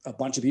a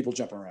bunch of people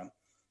jumping around.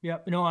 Yeah,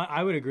 no,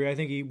 I would agree. I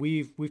think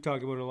we've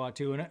talked about it a lot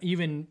too. And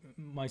even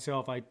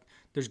myself,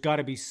 there's got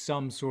to be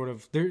some sort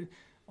of,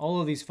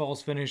 all of these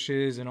false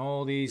finishes and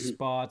all these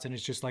spots. And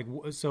it's just like,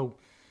 so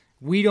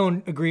we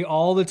don't agree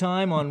all the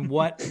time on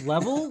what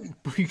level,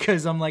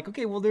 because I'm like,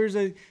 okay, well, there's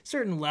a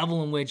certain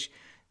level in which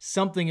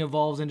something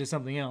evolves into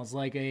something else,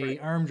 like a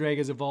arm drag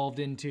has evolved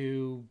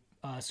into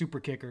a super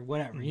kick or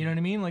whatever. You know what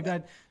I mean? Like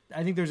that.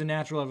 I think there's a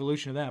natural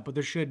evolution of that, but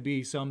there should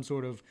be some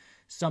sort of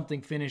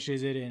something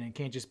finishes it, and it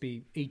can't just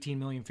be 18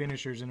 million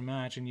finishers in a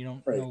match, and you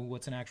don't know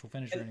what's an actual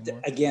finisher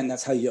anymore. Again,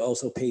 that's how you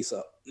also pace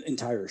an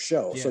entire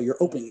show. Yeah. So your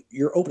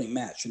opening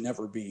match should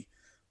never be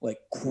like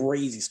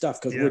crazy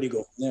stuff, because where do you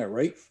go from there,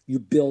 right? You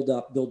build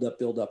up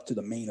to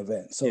the main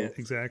event. So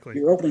exactly.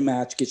 Your opening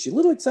match gets you a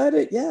little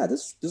excited. Yeah,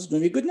 this is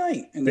going to be a good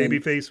night. And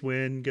babyface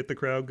win, get the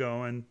crowd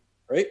going.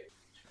 Right.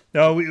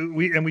 No,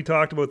 we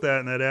talked about that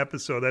in that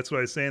episode. That's what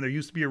I was saying. There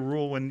used to be a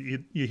rule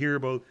when you hear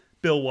about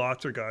Bill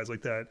Watts or guys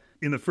like that.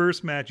 In the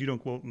first match, you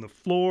don't go out on the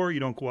floor, you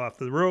don't go off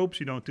the ropes,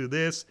 you don't do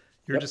this.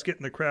 You're just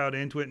getting the crowd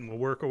into it, and we'll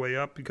work our way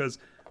up. Because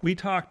we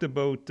talked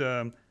about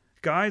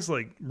guys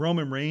like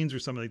Roman Reigns or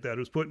something like that,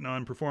 who's putting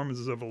on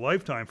performances of a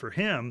lifetime for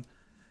him.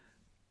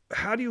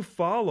 How do you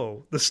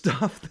follow the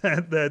stuff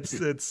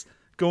that's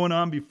going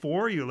on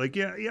before you? Like,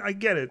 yeah, I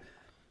get it.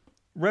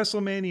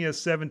 WrestleMania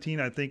 17,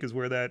 I think, is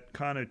where that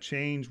kind of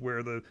changed,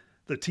 where the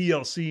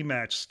TLC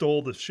match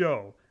stole the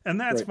show. And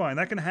that's fine.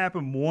 That can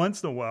happen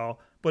once in a while.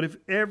 But if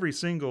every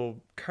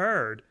single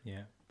card,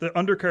 the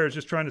undercard is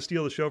just trying to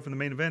steal the show from the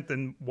main event,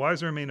 then why is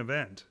there a main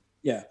event?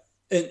 Yeah.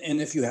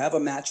 And if you have a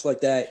match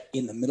like that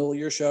in the middle of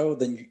your show,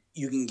 then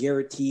you can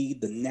guarantee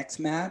the next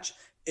match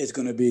is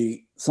going to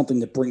be something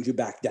that brings you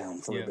back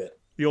down for a bit.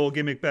 The old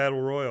gimmick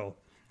battle royal.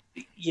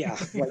 Yeah,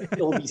 like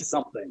it'll be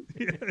something.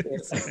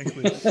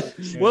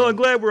 Exactly. Well, I'm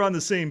glad we're on the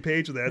same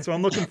page with that. So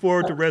I'm looking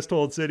forward to Rest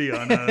Hold City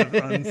on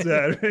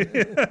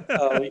Saturday.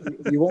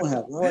 You won't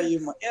have. Well, you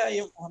might.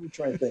 Yeah, I'm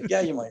trying to think. Yeah,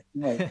 you might.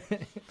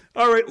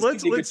 All right,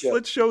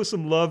 let's show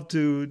some love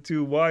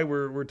to why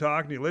we're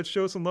talking to you. Let's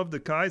show some love to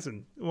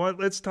Kaizen. Well,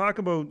 let's talk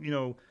about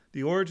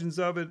the origins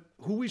of it,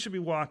 who we should be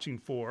watching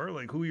for,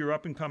 like who your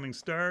up and coming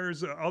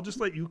stars. I'll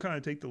just let you kind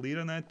of take the lead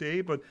on that,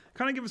 Dave, but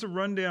kind of give us a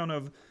rundown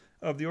of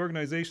the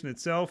organization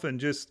itself and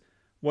just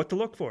what to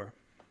look for.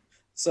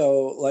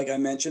 So like I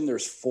mentioned,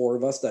 there's 4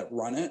 of us that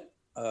run it.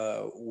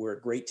 We're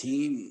a great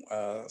team.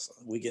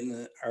 We get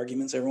into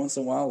arguments every once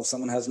in a while. If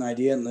someone has an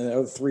idea and the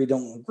other 3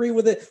 don't agree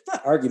with it,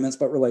 not arguments,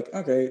 but we're like,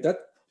 okay, that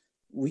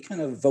we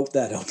kind of vote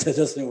that out. That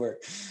doesn't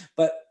work.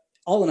 But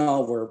all in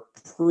all, we're a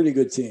pretty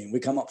good team. We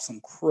come up with some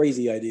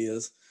crazy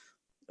ideas.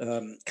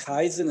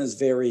 Kaizen is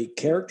very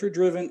character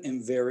driven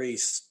and very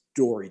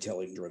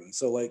storytelling driven.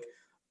 So like,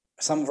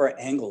 some of our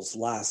angles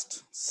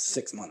last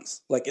 6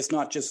 months. Like, it's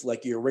not just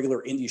like your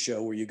regular indie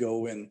show where you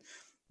go and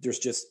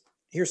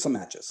here's some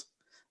matches.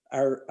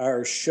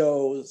 Our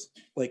shows,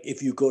 like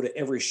if you go to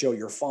every show,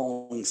 you're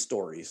following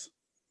stories.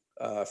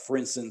 For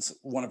instance,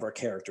 one of our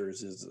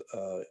characters is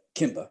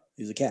Kimba.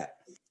 He's a cat.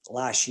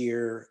 Last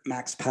year,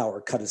 Max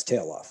Power cut his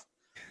tail off.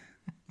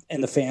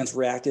 And the fans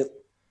reacted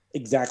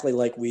exactly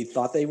like we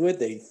thought they would.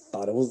 They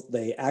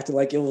acted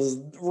like it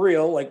was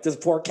real, like this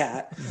poor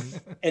cat.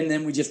 And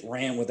then we just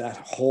ran with that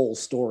whole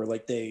story.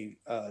 Like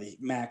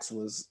Max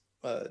was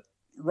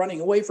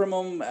running away from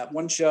him. At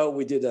one show,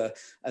 we did a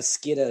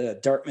skit at a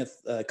Dartmouth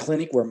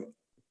clinic where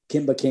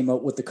Kimba came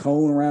out with the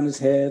cone around his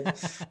head.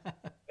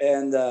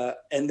 and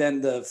then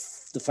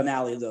the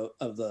finale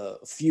of the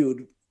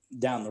feud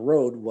down the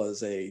road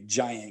was a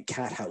giant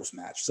cat house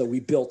match. So we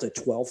built a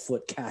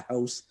 12-foot cat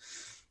house.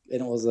 And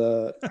it was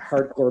a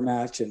hardcore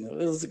match, and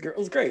it was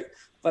great.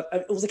 But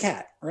it was a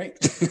cat, right?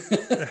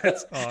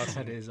 That's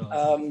awesome. That is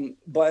awesome.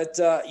 But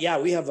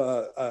we have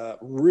a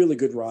really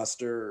good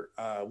roster.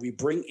 We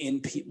bring in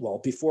people. Well,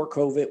 before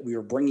COVID, we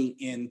were bringing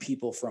in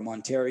people from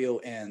Ontario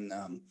and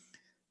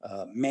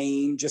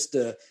Maine just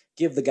to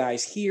give the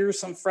guys here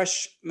some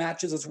fresh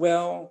matches as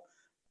well,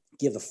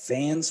 give the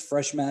fans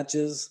fresh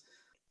matches.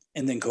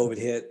 And then COVID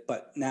hit,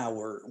 but now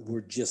we're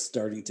just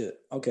starting to,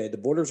 the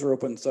borders are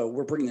open. So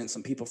we're bringing in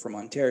some people from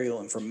Ontario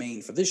and from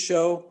Maine for this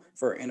show,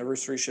 for our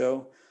anniversary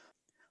show.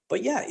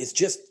 But yeah,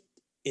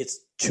 it's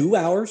 2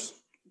 hours.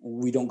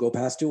 We don't go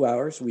past 2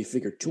 hours. We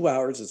figured 2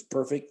 hours is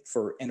perfect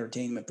for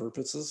entertainment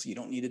purposes. You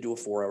don't need to do a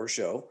 4-hour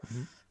show.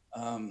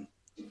 Mm-hmm.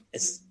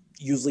 It's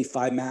usually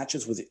 5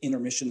 matches with an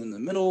intermission in the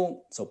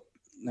middle. So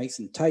nice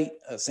and tight,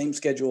 same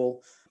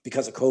schedule.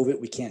 Because of COVID,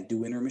 we can't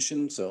do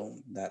intermission. So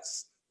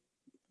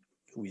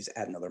we just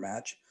add another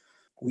match.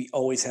 We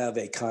always have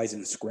a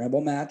Kaizen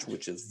scramble match,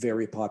 which is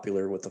very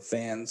popular with the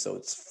fans. So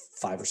it's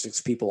 5 or 6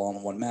 people all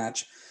in one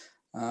match.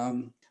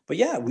 But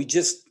yeah, we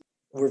just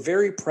we're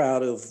very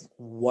proud of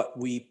what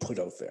we put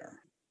out there.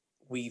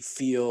 We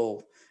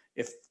feel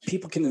if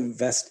people can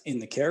invest in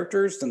the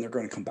characters, then they're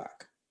going to come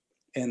back.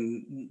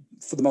 And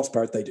for the most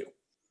part, they do.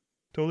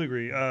 Totally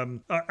agree.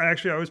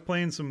 Actually, I was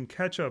playing some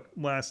catch up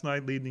last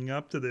night leading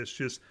up to this,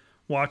 just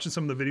watching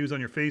some of the videos on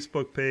your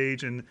Facebook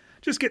page and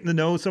just getting to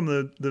know some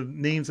of the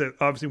names that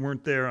obviously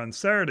weren't there on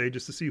Saturday,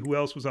 just to see who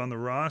else was on the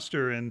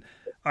roster. And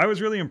I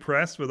was really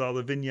impressed with all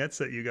the vignettes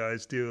that you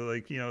guys do.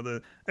 Like, you know,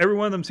 every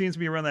one of them seems to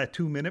be around that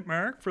 2-minute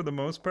mark for the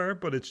most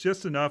part, but it's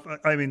just enough.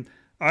 I mean,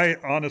 I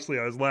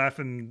was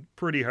laughing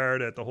pretty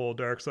hard at the whole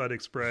Dark Side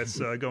Express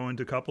going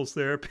to couples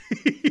therapy.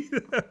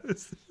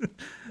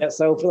 Yeah,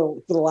 so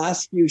for the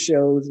last few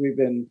shows,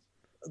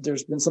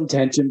 there's been some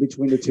tension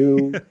between the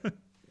two.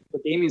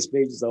 But Damien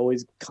Spade is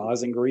always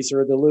causing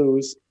Greaser to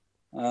lose.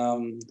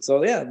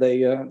 So yeah,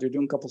 they're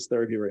doing couples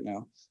therapy right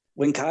now.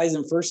 When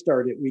Kaizen first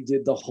started, we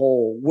did the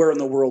whole "Where in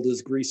the world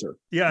is Greaser?"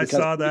 Yeah, I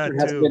saw that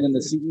Greaser too. has been in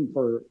the scene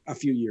for a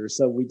few years,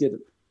 so we did,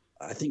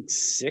 I think,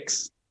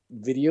 6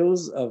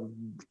 videos of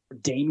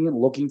Damien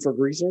looking for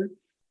Greaser,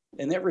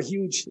 and they were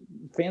huge.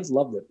 Fans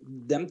loved it.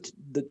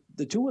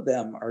 The two of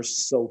them are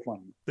so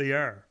funny. They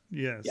are,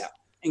 yes. Yeah.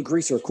 And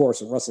Greaser, of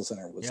course, in Wrestle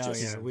Center was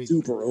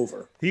super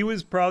over. He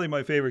was probably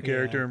my favorite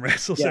character in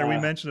Wrestle Center. We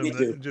mentioned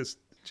him.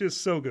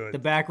 Just so good. The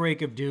back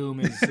rake of doom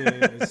is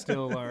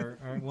still one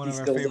of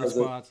our favorite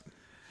spots.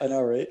 I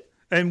know, right?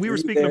 And we were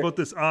speaking about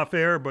this off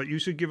air, but you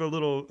should give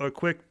a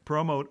quick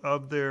promo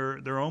of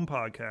their own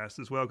podcast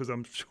as well, because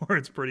I'm sure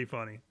it's pretty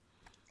funny.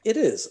 It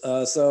is.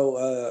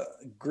 So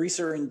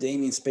Greaser and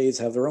Damien Spades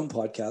have their own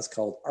podcast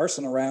called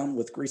Arson Around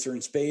with Greaser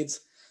and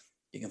Spades.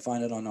 You can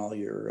find it on all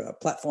your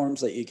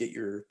platforms that you get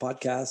your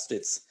podcast.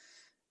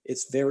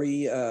 It's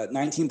very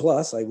 19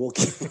 plus. I will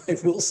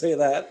say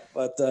that,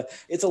 but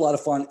it's a lot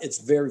of fun. It's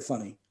very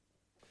funny.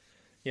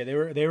 Yeah,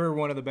 they were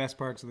one of the best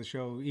parts of the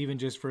show, even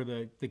just for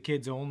the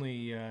kids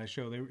only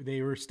show.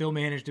 They were still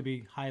managed to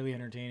be highly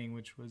entertaining,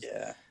 which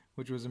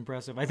was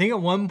impressive. I think at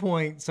one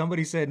point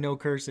somebody said no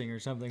cursing or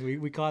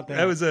something. We caught that.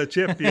 That was a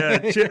Chip, yeah,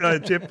 Chip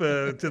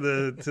to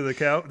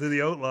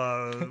the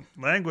outlaw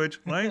language,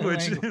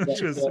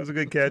 which was a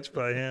good catch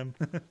by him.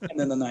 And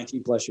then the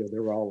 19 plus show, they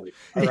were all like,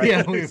 all right.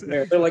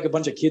 Yeah, they're like a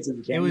bunch of kids in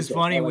the camp. It was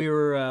funny. We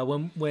were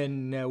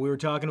when we were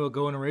talking about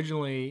going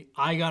originally,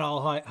 I got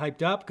all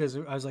hyped up because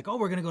I was like, oh,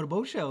 we're gonna go to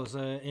both shows,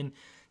 and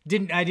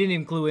I didn't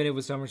include it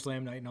with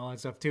SummerSlam night and all that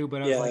stuff too,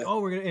 but I was like, oh,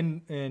 we're gonna,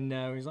 and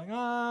he was like,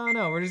 oh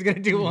no, we're just gonna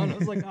do one. I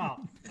was like, oh,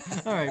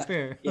 all right,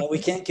 fair. Yeah, we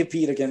can't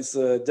compete against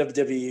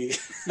WWE.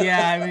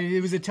 Yeah, I mean,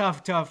 it was a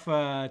tough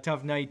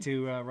night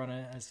to run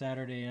a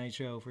Saturday night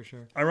show for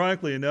sure.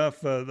 Ironically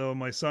enough, though,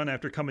 my son,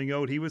 after coming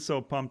out, he was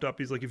so pumped up.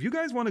 He's like, if you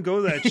guys want to go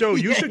to that show,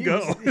 you should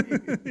go.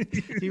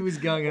 He was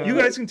gung ho. You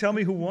guys can tell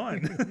me who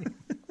won.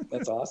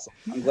 That's awesome.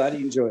 I'm glad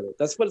he enjoyed it.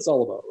 That's what it's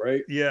all about,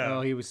 right? Yeah.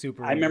 Oh, he was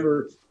super. I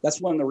remember that's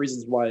one of the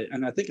reasons why,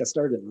 and I think I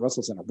started in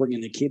Wrestle Center,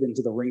 bringing a kid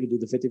into the ring to do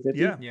the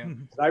 50-50. Yeah.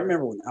 I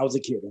remember when I was a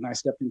kid and I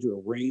stepped into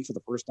a ring for the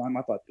first time,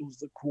 I thought it was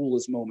the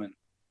coolest moment.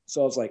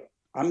 So I was like,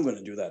 I'm going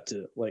to do that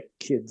to like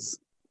kids.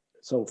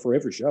 So for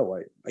every show,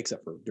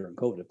 except for during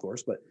COVID, of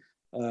course, but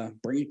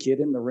bring a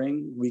kid in the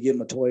ring. We give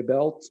him a toy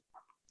belt,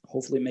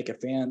 hopefully make a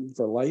fan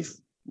for life.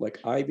 Like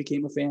I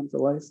became a fan for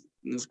life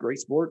in this great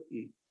sport.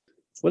 And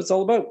that's what it's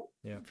all about.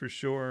 Yeah, for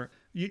sure.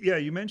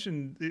 You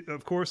mentioned,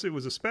 of course, it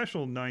was a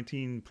special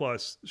 19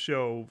 plus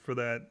show for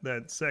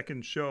that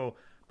second show.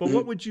 But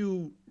what would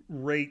you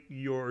rate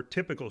your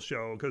typical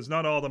show? Because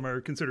not all of them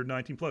are considered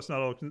 19 plus. Not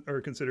all are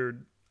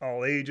considered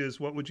all ages.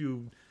 What would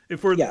you,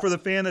 for the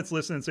fan that's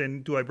listening,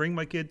 saying, do I bring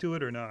my kid to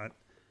it or not?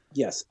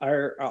 Yes,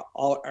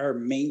 our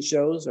main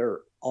shows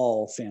are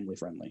all family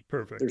friendly.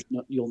 Perfect.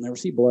 You'll never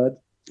see blood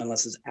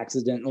unless it's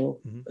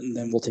accidental, and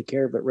then we'll take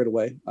care of it right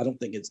away. I don't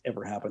think it's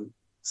ever happened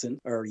since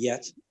or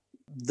yet.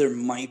 There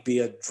might be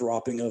a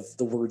dropping of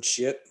the word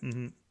shit,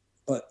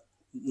 but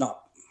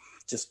not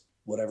just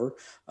whatever.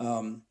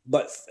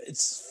 But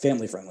it's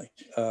family friendly.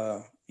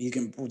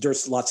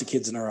 There's lots of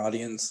kids in our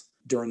audience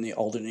during the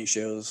Alderney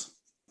shows.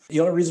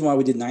 The only reason why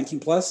we did 19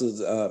 plus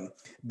is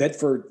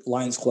Bedford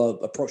Lions Club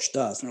approached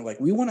us and they're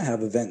like, we want to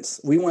have events.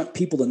 We want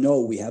people to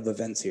know we have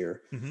events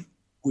here.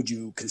 Would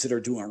you consider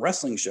doing a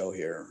wrestling show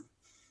here?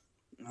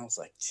 And I was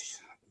like,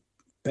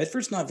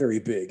 Bedford's not very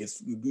big.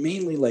 It's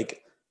mainly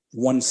like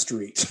one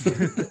street.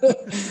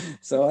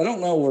 So I don't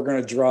know we're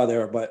going to draw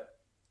there, but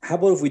how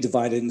about if we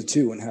divide it into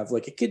two and have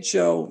like a kid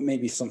show,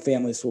 maybe some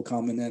families will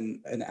come and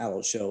then an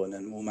adult show, and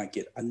then we might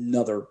get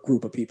another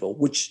group of people,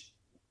 which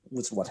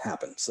was what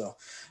happened. So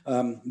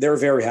they're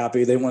very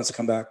happy. They want us to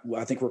come back.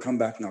 I think we're coming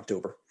back in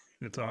October.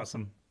 It's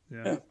awesome.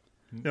 Yeah.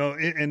 No,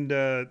 and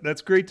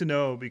that's great to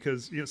know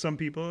because some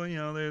people,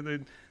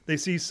 they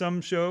see some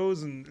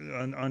shows and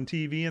on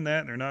TV and that,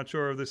 and they're not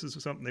sure if this is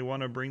something they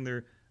want to bring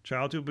their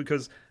child to,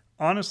 because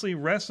honestly,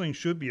 wrestling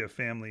should be a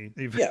family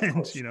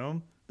event.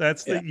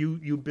 That's that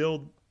you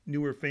build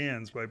newer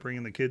fans by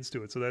bringing the kids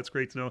to it. So that's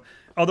great to know.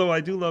 Although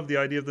I do love the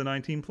idea of the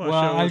 19 plus show.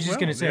 I was just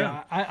going to say,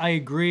 I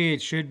agree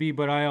it should be,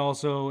 but I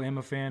also am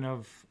a fan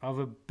of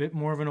a bit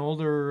more of an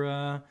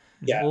older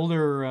Yeah.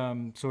 older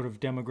sort of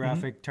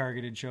demographic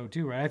targeted show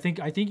too, right? I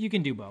think you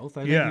can do both.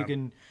 I think Yeah. you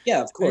can.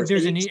 Yeah, of course.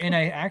 There's And and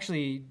I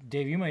actually,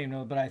 Dave, you might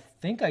know, but I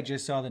think I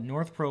just saw that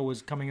North Pro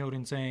was coming out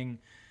and saying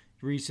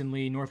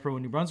recently, North Pro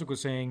in New Brunswick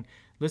was saying,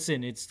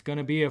 listen, it's going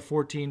to be a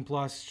 14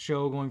 plus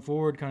show going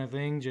forward kind of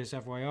thing, just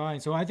FYI.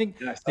 And so I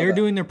think I saw they're that.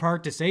 doing their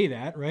part to say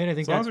that, right? I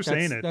think As long as they're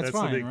saying it, that's that's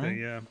fine, the big right?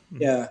 thing.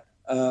 Yeah.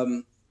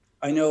 Yeah.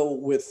 I know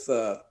with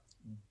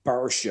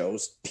bar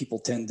shows, people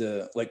tend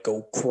to like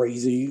go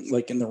crazy,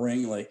 like in the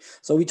ring. Like,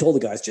 so we told the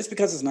guys, just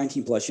because it's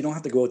 19 plus, you don't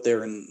have to go out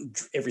there and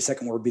every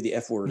second word be the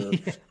F word or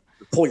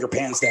pull your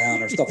pants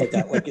down or stuff like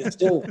that. Like, it's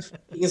still,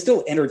 you can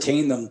still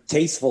entertain them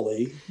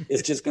tastefully.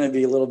 It's just going to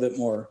be a little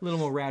more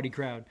rowdy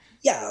crowd.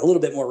 Yeah, a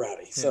little bit more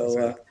rowdy.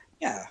 So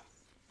yeah,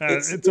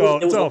 It's it all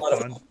was a lot of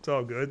fun. It's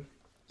all good.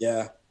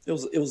 Yeah, it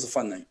was a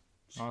fun night.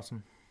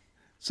 Awesome.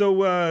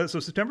 So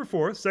September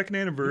 4th, second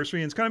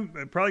anniversary, and it's kind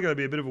of probably got to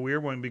be a bit of a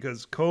weird one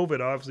because COVID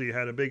obviously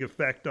had a big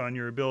effect on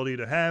your ability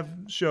to have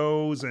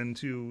shows and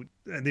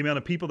the amount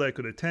of people that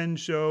could attend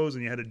shows,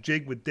 and you had to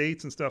jig with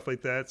dates and stuff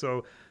like that.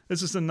 So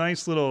this is a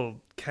nice little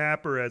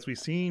capper as we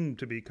seem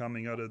to be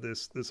coming out of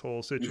this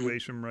whole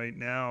situation right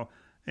now.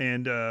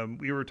 And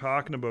we were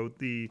talking about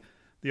the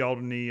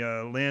Alderney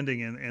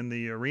landing and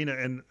the arena,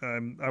 and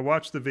I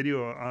watched the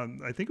video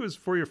on, I think it was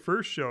for your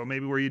first show,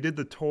 maybe, where you did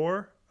the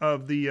tour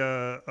of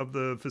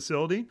the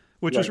facility,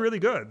 which was really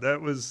good.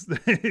 That was,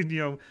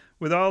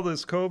 with all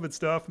this COVID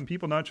stuff and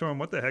people not showing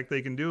what the heck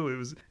they can do,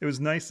 it was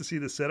nice to see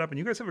the setup. And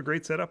you guys have a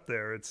great setup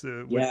there. It's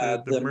with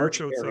the merch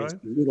outside. Is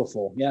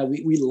beautiful. Yeah,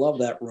 we love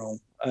that room.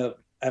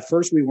 At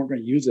first we weren't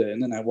going to use it,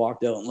 and then I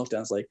walked out and looked, and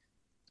I was like,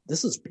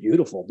 this is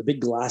beautiful. The big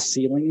glass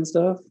ceiling and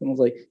stuff. And I was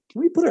like,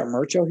 can we put our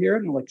merch out here?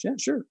 And I'm like, yeah,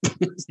 sure. So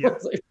I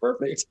was like,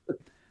 perfect.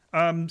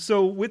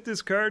 So with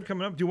this card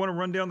coming up, do you want to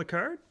run down the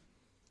card?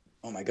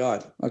 Oh my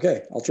God.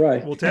 Okay, I'll try.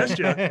 We'll test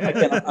you.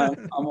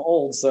 I'm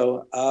old,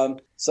 so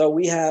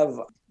we have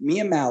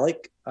Mia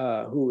Malik,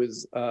 who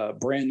is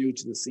brand new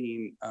to the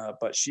scene,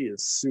 but she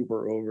is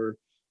super over.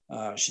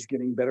 She's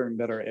getting better and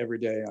better every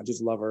day. I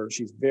just love her.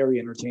 She's very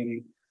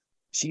entertaining.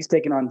 She's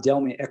taken on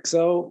Delmi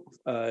Exo.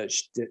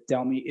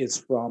 Delmi is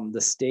from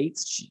the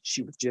States.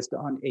 She was just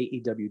on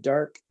AEW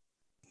Dark.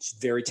 She's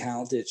very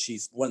talented.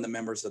 She's one of the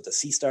members of the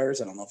Sea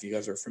Stars. I don't know if you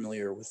guys are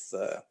familiar with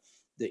the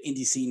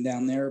indie scene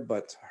down there,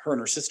 but her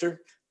and her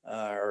sister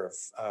are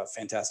a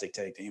fantastic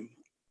tag team.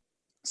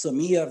 So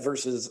Mia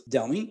versus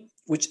Delmi,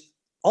 which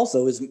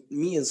also is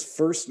Mia's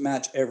first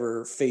match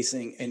ever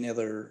facing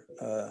another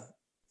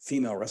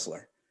female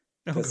wrestler.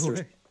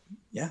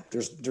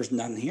 There's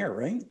none here,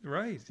 right?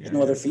 Right. There's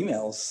no other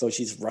females, so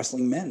she's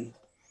wrestling men.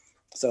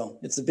 So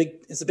it's a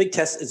big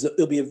test.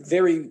 It'll be a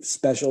very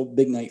special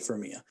big night for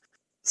Mia.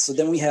 So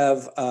then we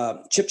have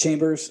Chip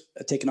Chambers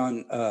taking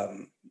on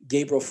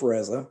Gabriel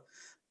Ferreza.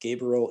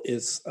 Gabriel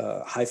is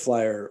a high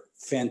flyer,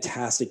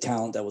 fantastic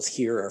talent that was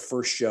here our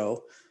first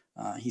show.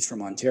 He's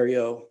from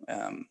Ontario.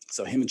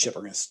 So him and Chip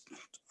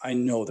I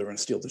know they're going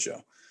to steal the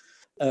show.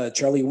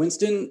 Charlie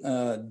Winston,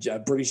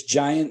 British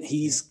Giant.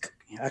 He's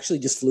actually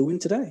just flew in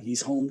today.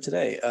 He's home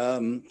today.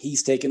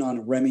 He's taken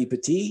on Remy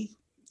Petit.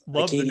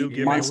 Love the new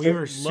gimmick.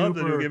 Love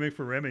the new gimmick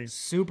for Remy.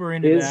 Super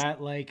into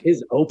that. Like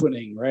his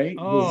opening, right?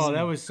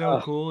 That was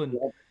so cool. And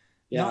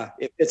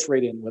it fits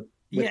right in with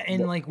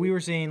like we were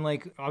saying,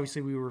 like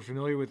obviously we were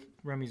familiar with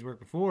Remy's work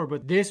before,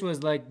 but this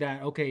was like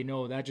that. Okay,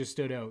 no, that just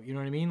stood out. You know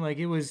what I mean? Like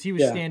he was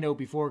stand out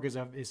before because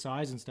of his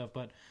size and stuff,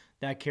 but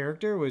that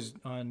character was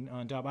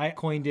on top. I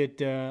coined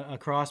it a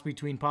cross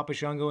between Papa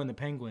Shango and the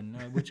Penguin,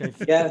 which I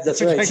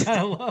that's right. I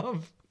kind of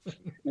love.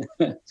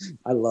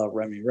 I love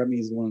Remy. Remy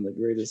is one of the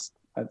greatest.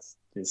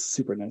 He's a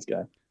super nice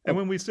guy. And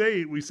when we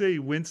say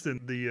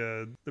Winston,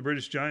 the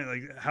British Giant,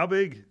 like how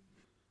big?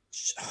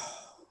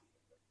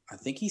 I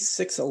think he's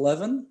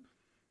 6'11".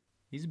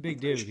 He's a big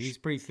dude. He's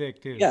pretty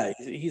thick too. Yeah,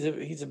 he's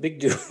a big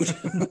dude.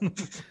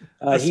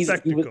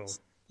 Spectacle.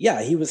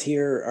 He was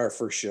here our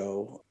first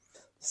show.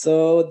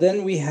 So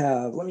then we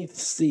have, let me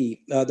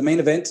see, the main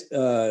event,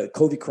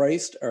 Kobe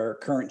Christ, our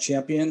current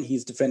champion.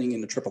 He's defending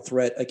in a triple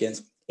threat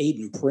against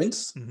Aiden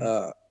Prince,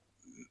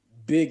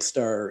 big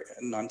star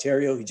in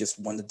Ontario. He just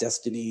won the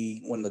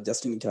Destiny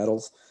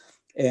titles.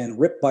 And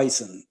Rip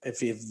Bison.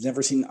 If you've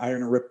never seen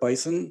Iron and Rip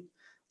Bison,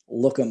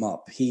 look him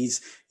up.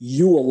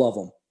 You will love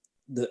him.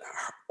 The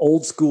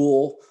old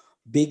school,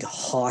 big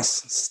hoss,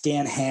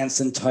 Stan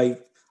Hansen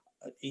type.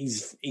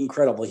 He's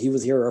incredible. He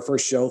was here our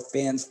first show.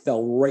 Fans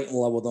fell right in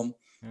love with him.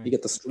 You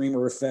get the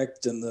streamer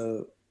effect and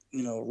the,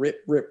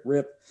 rip.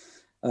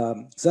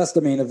 So that's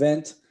the main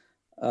event.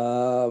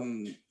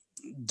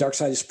 Dark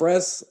Side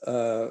Express.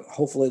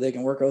 Hopefully they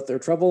can work out their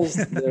troubles.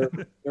 They're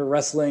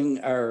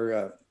wrestling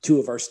our two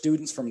of our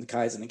students from the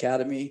Kaizen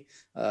Academy,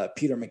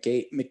 Peter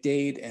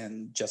McDade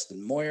and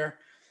Justin Moyer.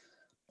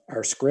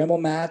 Our scramble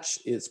match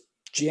is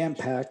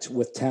jam-packed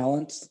with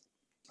talent.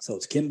 So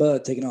it's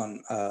Kimba taking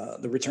on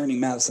the returning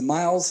Madison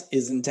Miles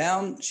is in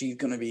town. She's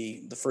going to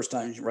be the first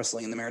time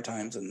wrestling in the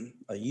Maritimes in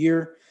a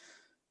year.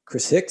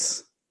 Chris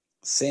Hicks,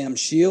 Sam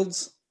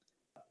Shields,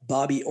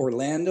 Bobby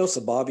Orlando.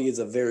 So Bobby is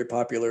a very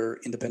popular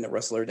independent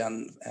wrestler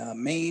down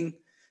Maine.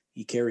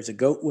 He carries a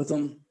goat with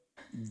him,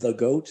 the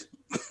goat.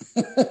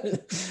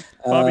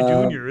 Bobby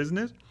Jr., isn't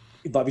it?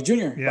 Bobby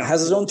Jr. Yeah.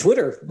 has his own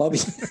Twitter. Bobby.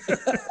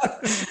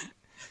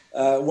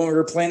 When we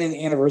were planning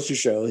the anniversary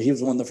show, he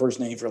was one of the first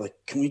names for like,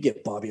 can we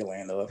get Bobby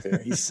Orlando up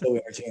here? He's so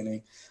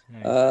entertaining.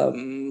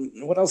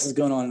 Nice. What else is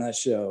going on in that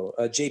show?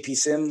 JP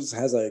Sims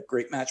has a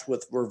great match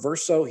with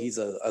Reverso. He's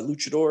a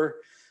luchador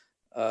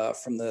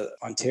from the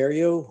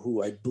Ontario,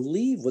 who I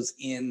believe was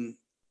in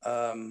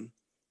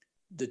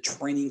the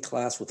training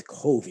class with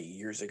Covey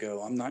years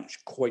ago. I'm not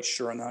quite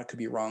sure on that. I could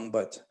be wrong,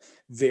 but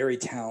very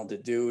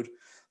talented dude.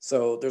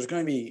 So there's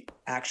going to be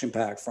action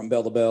packed from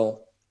bell to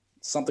bell,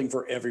 something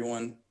for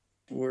everyone.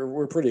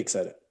 We're pretty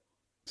excited.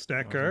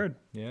 Stacked card.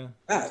 Yeah.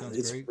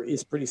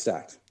 It's pretty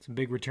stacked. Some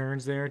big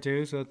returns there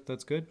too, so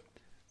that's good.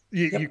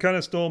 You kind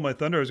of stole my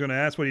thunder. I was going to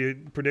ask what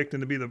you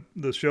predicting to be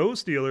the show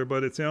stealer,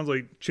 but it sounds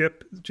like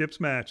Chip's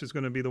match is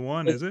going to be the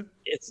one, is it?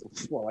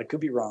 Well, I could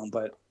be wrong,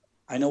 but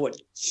I know what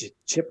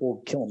Chip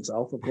will kill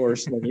himself, of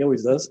course, like he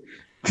always does.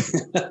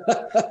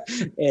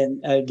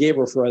 And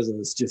Gabriel Ferreza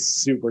is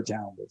just super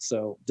talented.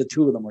 So the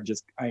two of them are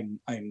just I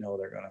know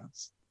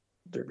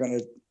they're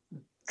gonna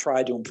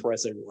try to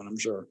impress everyone, I'm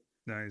sure.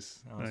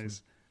 Nice.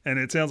 And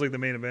it sounds like the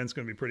main event's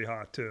going to be pretty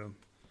hot too.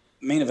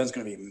 Main event's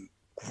going to be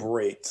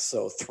great.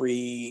 So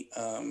 3,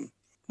 I'm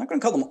not going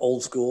to call them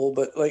old school,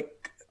 but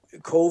like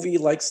Covey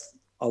likes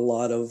a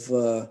lot of,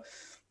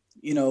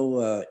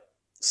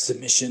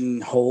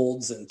 submission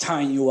holds and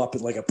tying you up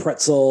in like a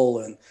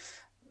pretzel.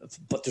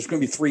 But there's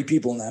going to be 3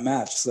 people in that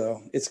match.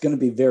 So it's going to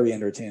be very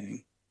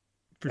entertaining.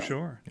 For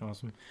sure.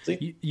 Awesome.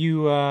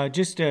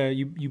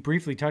 You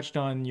briefly touched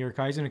on your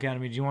Kaizen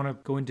Academy. Do you want to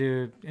go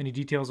into any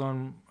details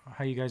on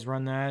how you guys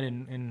run that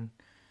and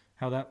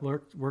how that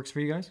works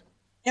for you guys?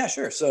 Yeah,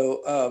 sure.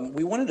 So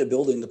we wanted a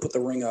building to put the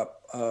ring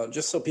up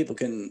just so people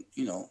can,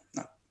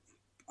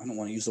 I don't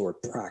want to use the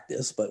word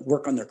practice, but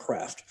work on their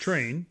craft.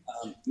 Train.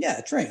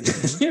 Train.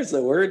 Here's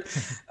the word.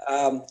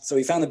 So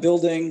we found the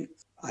building.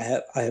 I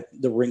have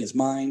the ring is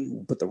mine.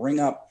 We'll put the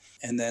ring up,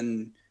 and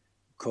then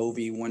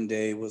Covey one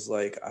day was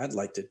like, I'd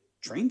like to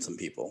train some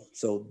people.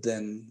 So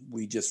then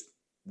we just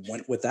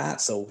went with that.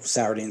 So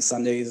Saturday and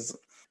Sundays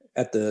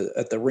at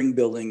the ring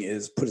building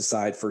is put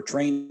aside for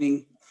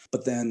training,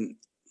 but then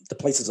the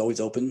place is always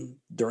open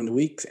during the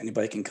week.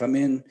 Anybody can come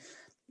in.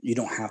 You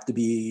don't have to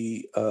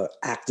be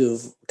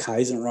active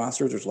Kaizen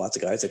roster. There's lots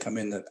of guys that come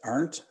in that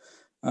aren't.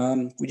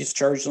 We just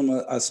charge them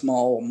a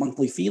small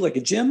monthly fee like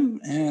a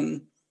gym,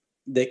 and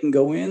they can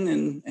go in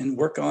and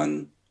work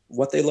on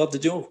what they love to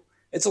do.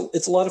 It's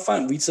a lot of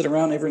fun. We sit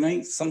around every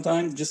night,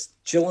 sometimes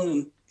just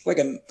chilling,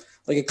 and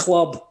like a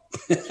club.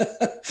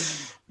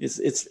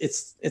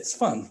 It's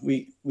fun.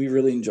 We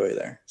really enjoy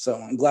there. So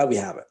I'm glad we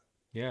have it.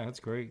 Yeah, that's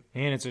great.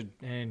 And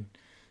and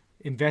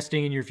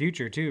investing in your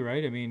future too,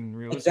 right? I mean,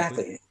 realistically.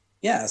 Exactly.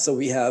 Yeah. So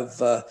we have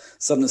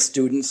some of the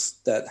students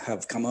that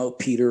have come out.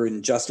 Peter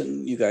and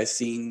Justin, you guys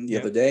seen the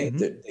other day.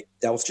 Mm-hmm.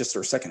 That was just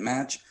their second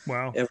match.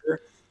 Wow. Ever.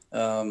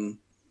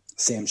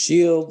 Sam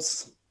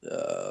Shields.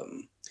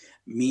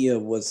 Mia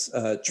was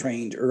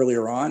trained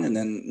earlier on, and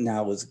then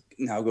now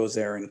goes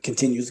there and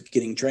continues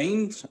getting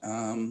trained.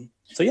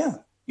 So yeah,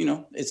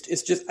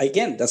 it's just,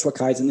 again, that's what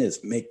Kaizen is,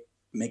 make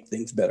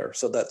things better.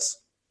 So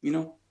that's,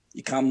 you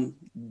come,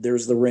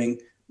 there's the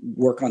ring,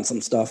 work on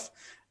some stuff.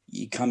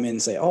 You come in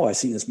and say, oh, I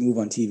seen this move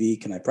on TV.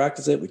 Can I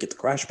practice it? We get the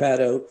crash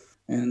pad out,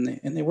 and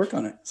they work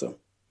on it. So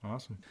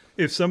awesome.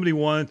 If somebody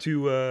wanted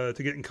to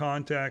get in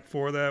contact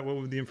for that, what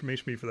would the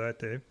information be for that,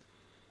 Dave?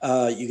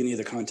 You can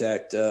either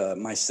contact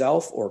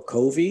myself or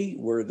Covey.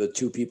 We're the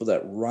 2 people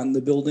that run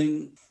the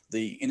building,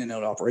 the in and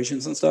out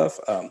operations and stuff.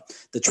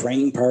 The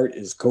training part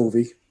is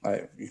Covey.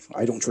 I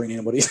don't train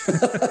anybody.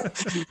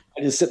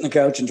 I just sit on the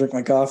couch and drink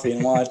my coffee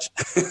and watch.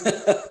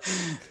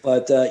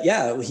 But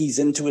he's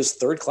into his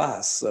 3rd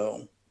class.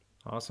 So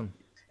awesome.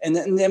 And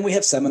then we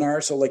have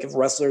seminars. So like if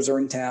wrestlers are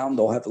in town,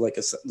 they'll have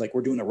like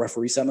we're doing a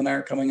referee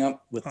seminar coming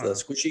up with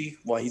Squishy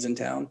while he's in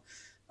town.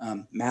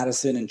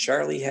 Madison and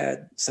Charlie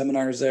had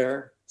seminars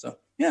there. So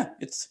yeah,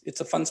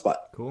 it's a fun spot.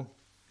 Cool.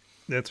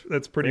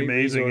 That's pretty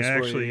amazing,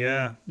 actually.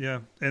 Yeah.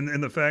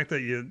 And the fact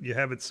that you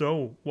have it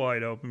so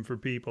wide open for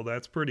people,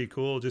 that's pretty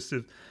cool.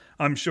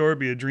 I'm sure it'd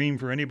be a dream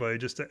for anybody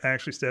just to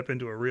actually step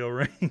into a real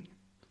ring.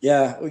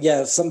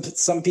 Yeah.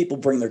 Some people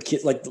bring their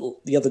kid. Like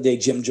the other day,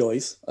 Jim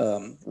Joyce,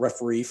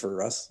 referee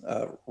for us,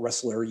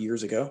 wrestler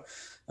years ago.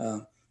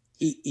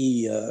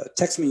 He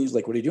texted me. He's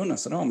like, "What are you doing?" I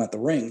said, "Oh, I'm at the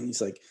ring." And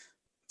he's like,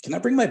 "Can I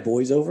bring my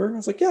boys over?" I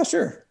was like, "Yeah,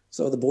 sure."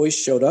 So the boys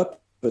showed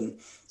up, and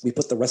we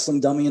put the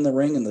wrestling dummy in the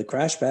ring and the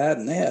crash pad,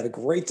 and they had a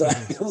great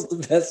time. It was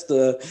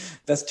the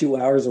best 2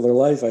 hours of their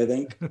life, I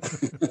think.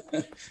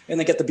 And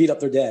they get to beat up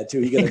their dad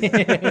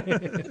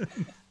too.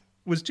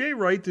 Was Jay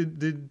right?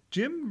 Did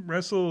Jim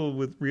wrestle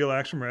with Real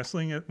Action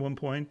Wrestling at one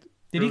point?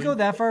 Did he go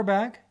that far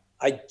back?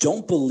 I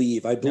don't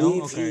believe. I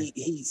believe no? Okay.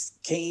 He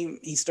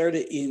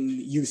started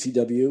in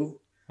UCW.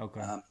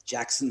 Okay.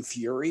 Jackson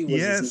Fury was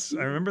Yes,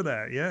 I remember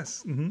that.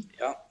 Yes. Mm-hmm.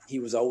 Yeah. He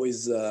was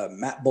always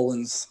Matt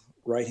Bullen's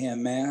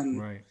right-hand man.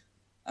 Right.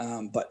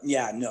 But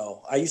yeah,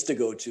 no, I used to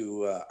go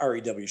to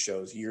REW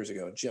shows years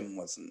ago. Jim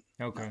wasn't.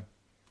 Okay. No.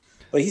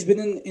 But he's been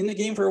in the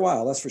game for a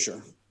while, that's for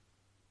sure.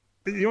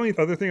 The only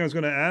other thing I was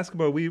going to ask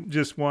about, we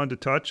just wanted to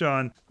touch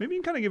on, maybe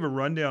you can kind of give a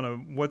rundown of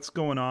what's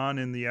going on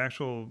in the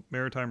actual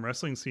maritime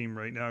wrestling scene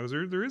right now,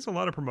 because there is a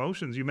lot of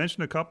promotions. You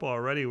mentioned a couple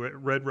already,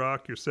 Red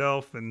Rock,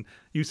 yourself, and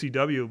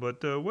UCW,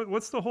 but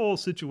what's the whole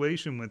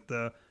situation with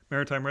the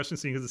maritime wrestling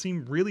scene? Because it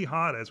seemed really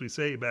hot, as we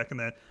say, back in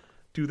that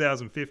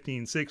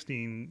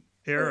 2015-16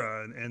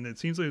 era, and it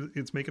seems like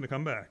it's making a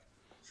comeback.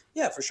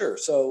 Yeah, for sure.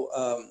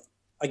 So,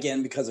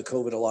 again, because of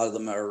COVID, a lot of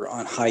them are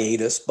on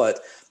hiatus, but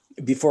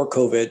before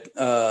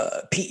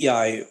COVID,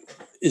 PEI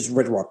is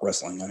Red Rock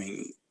Wrestling. I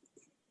mean,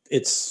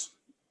 it's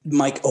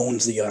Mike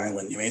owns the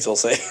island, you may as well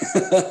say.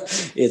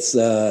 It's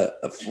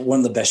one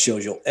of the best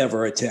shows you'll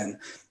ever attend.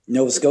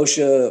 Nova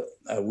Scotia,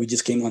 we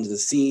just came onto the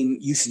scene.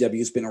 UCW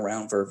has been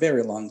around for a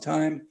very long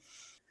time.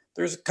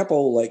 There's a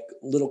couple like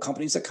little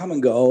companies that come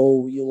and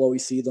go. You'll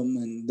always see them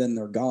and then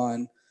they're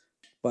gone.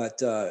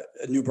 But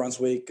New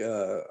Brunswick,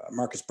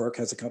 Marcus Burke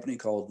has a company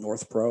called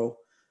North Pro.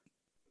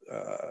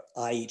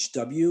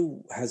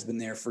 IHW has been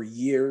there for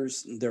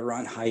years. They're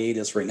on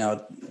hiatus right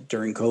now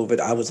during COVID.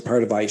 I was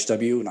part of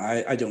IHW, and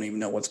I don't even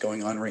know what's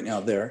going on right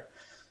now there.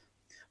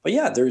 But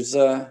yeah, there's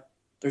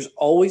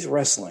always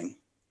wrestling.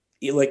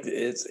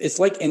 It's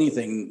like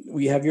anything.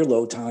 We have your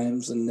low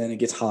times, and then it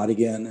gets hot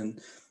again.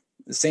 And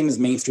the same as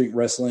Main Street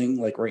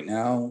Wrestling. Like right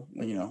now,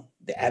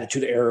 the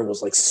Attitude Era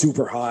was like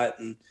super hot,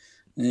 and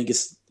it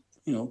gets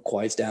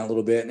quiets down a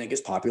little bit, and it gets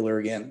popular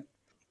again.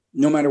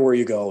 No matter where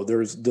you go,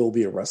 there'll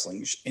be a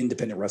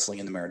independent wrestling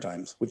in the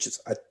Maritimes, which is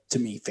to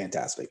me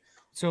fantastic.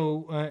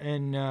 So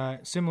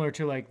and similar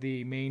to like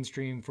the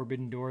mainstream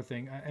Forbidden Door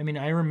thing. I mean,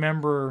 I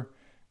remember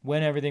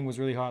when everything was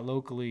really hot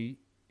locally,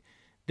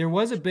 there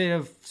was a bit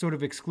of sort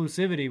of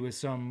exclusivity with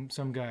some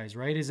guys,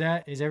 right? Is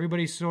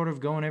everybody sort of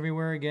going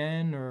everywhere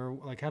again, or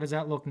like how does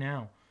that look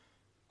now?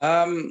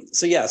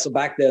 So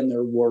back then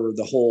there were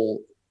the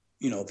whole.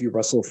 If you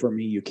wrestle for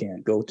me, you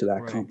can't go to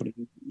that company.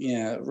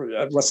 Yeah,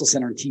 Wrestle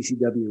Center and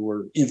TCW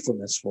were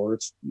infamous for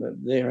it.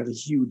 They had a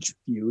huge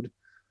feud.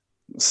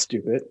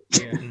 Stupid.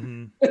 Yeah.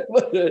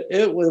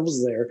 it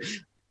was there.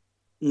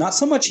 Not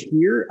so much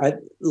here.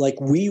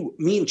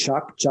 Me and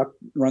Chuck. Chuck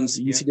runs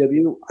the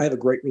UCW. I have a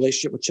great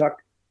relationship with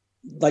Chuck.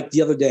 Like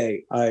the other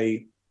day,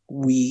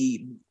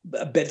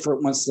 Bedford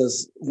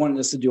wanted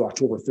us to do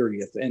October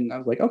 30th, and I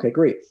was like, okay,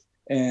 great.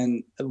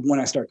 And when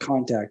I start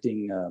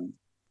contacting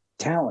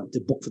talent to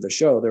book for the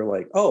show, they're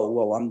like, oh,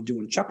 well, I'm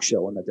doing Chuck's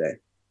show on the day.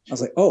 I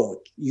was like, oh,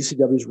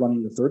 UCW is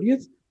running the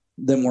 30th?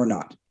 Then we're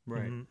not.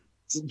 Right.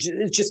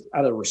 It's just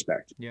out of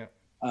respect. Yeah.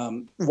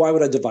 Why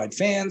would I divide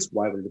fans?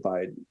 Why would I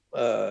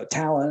divide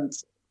talent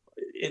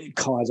and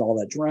cause all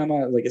that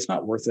drama? Like, it's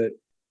not worth it.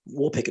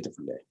 We'll pick a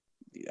different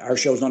day. Our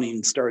show's not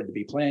even started to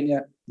be planned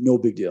yet. No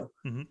big deal.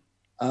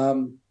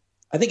 Mm-hmm.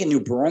 I think in New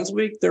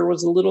Brunswick, there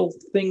was a little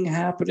thing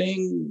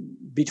happening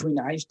between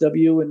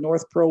IHW and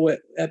North Pro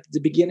at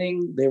the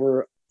beginning. They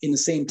were in the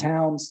same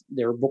towns.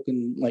 They were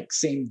booking like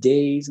same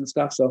days and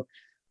stuff. So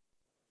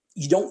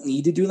you don't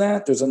need to do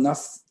that. There's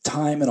enough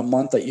time in a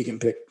month that you can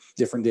pick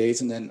different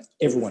days, and then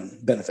everyone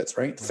benefits,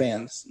 right?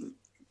 Fans.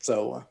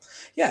 So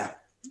yeah,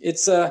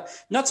 it's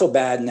not so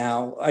bad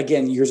now.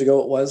 Again, years ago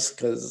it was,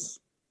 because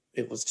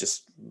it was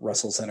just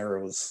Wrestle Center.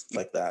 It was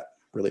like that,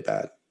 really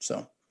bad.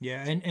 So.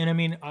 Yeah, and I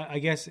mean, I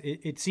guess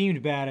it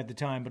seemed bad at the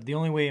time, but the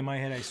only way in my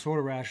head I sort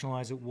of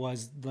rationalized it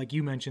was, like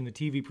you mentioned, the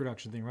TV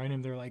production thing, right?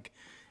 And they're like,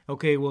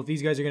 okay, well, if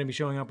these guys are going to be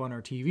showing up on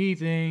our TV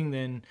thing,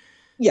 then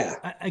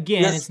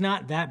it's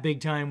not that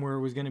big time where it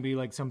was going to be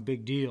like some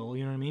big deal,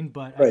 you know what I mean?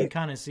 But I can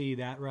kind of see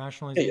that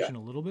rationalization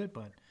a little bit.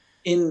 But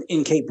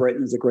in Cape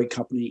Breton is a great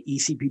company,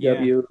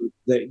 ECPW.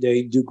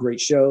 They do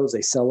great shows.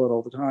 They sell it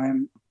all the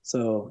time.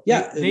 So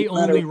they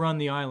only run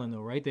the island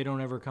though, right? They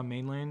don't ever come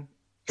mainland.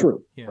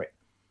 True. Yeah. Right.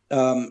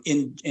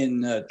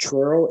 In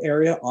Truro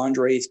area,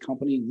 Andre's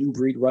company, New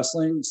Breed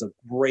Wrestling, it's a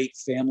great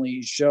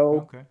family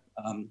show. Okay.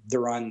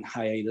 They're on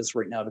hiatus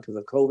right now because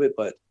of COVID,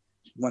 but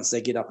once they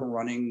get up and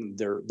running,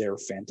 they're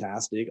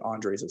fantastic.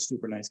 Andre's a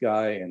super nice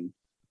guy, and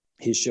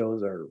his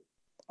shows are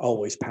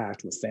always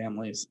packed with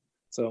families.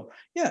 So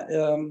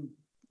no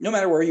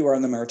matter where you are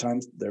in the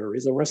Maritimes, there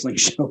is a wrestling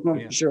show.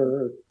 I'm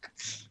sure.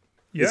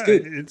 Yeah,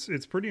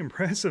 it's pretty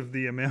impressive,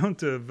 the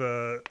amount of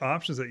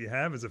options that you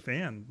have as a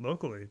fan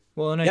locally.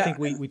 Well, and I think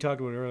we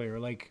talked about it earlier.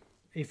 Like,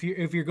 if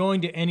you're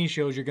going to any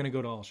shows, you're going to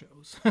go to all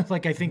shows.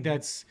 Like, I think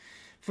that's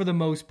for the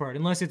most part,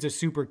 unless it's a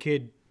super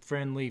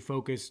kid-friendly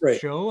focused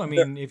show. I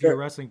mean, if you're a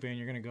wrestling fan,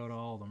 you're going to go to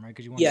all of them, right?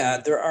 Because you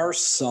want there are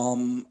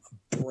some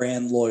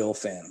brand loyal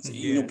fans.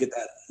 You don't get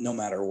that no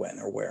matter when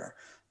or where.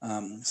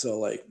 So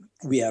like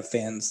we have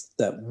fans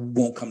that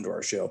won't come to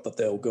our show, but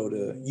they'll go to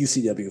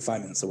UCW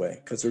 5 minutes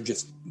away because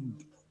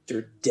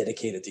they're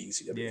dedicated to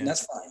UCW, and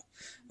that's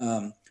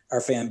fine.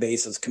 Our fan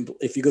base is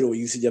if you go to a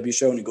UCW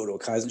show and you go to a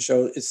Kaizen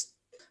show, it's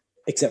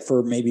except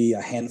for maybe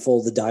a handful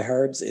of the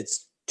diehards,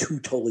 it's two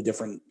totally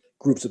different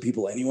groups of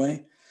people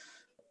anyway.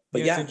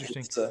 But it's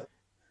interesting.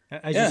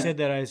 As you said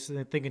that, I was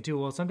thinking too,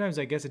 well, sometimes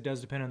I guess it does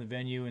depend on the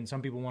venue, and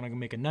some people want to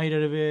make a night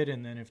out of it,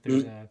 and then if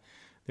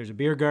there's a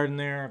beer garden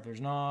there, if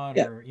there's not,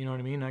 or you know what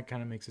I mean? That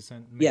kind of makes a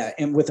sense.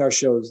 And with our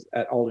shows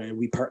at Alderney,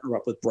 we partner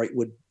up with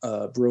Brightwood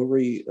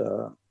Brewery,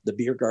 the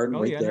beer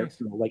garden there.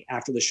 Nice. Like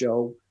after the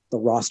show, the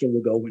roster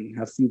will go and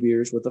have a few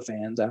beers with the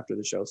fans after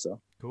the show.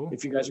 So cool.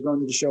 If you guys are going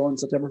to the show on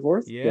September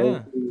 4th,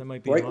 that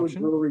might be Brightwood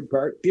Brewery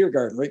beer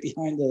garden right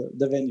behind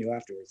the venue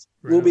afterwards.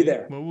 Right. We'll be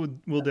there. Well,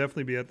 we'll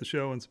definitely be at the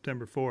show on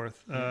September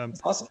 4th.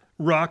 Awesome.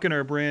 Rocking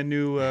our brand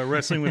new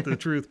Wrestling with the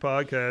Truth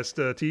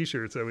podcast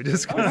T-shirts that we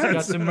just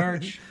got some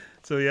merch.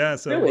 So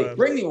really,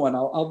 bring me one.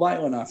 I'll buy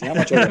one off you. How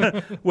much are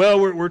they? Well,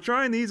 we're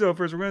trying these out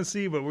first. We're going to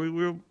see, but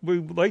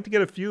we'd like to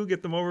get a few,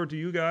 get them over to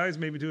you guys,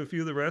 maybe to a few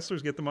of the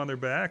wrestlers, get them on their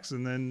backs,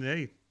 and then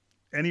hey,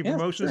 any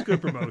promotion is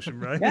good promotion,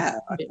 right? Yeah,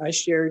 I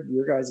shared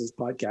your guys'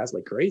 podcast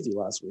like crazy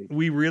last week.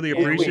 We really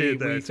appreciate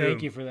that. We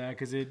thank you for that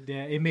because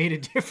it made a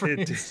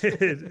difference.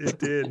 It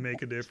did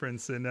make a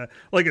difference, and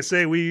like I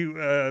say, we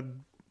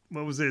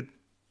what was it?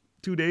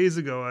 2 days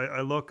ago,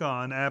 I look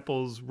on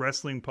Apple's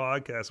wrestling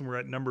podcast, and we're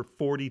at number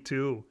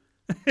 42.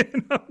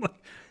 And I'm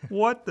like,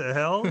 what the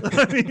hell?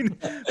 I mean,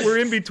 we're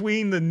in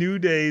between the New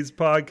Day's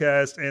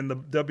podcast and the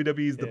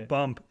WWE's The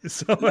Bump.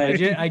 So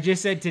I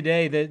just said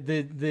today that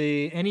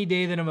the any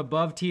day that I'm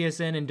above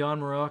TSN and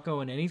Don Morocco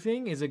and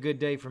anything is a good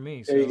day for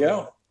me. There you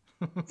go.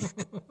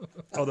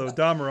 Although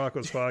Don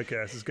Morocco's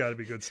podcast has got to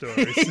be good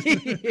stories.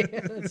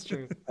 Yeah, that's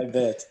true. I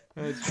bet.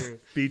 That's true.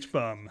 Beach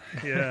bum.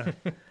 Yeah.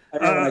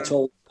 I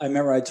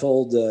remember I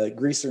told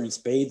Greaser and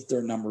Spades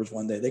their numbers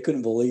one day. They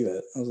couldn't believe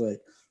it. I was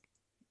like,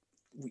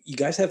 you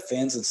guys have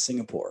fans in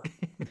Singapore.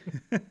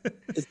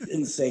 It's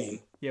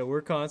insane. Yeah,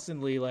 we're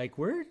constantly like,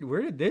 where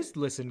did this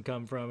listen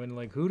come from? And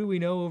like, who do we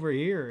know over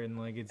here? And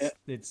like,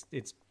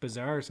 it's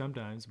bizarre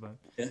sometimes, but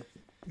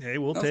hey,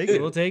 we'll take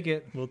it. We'll take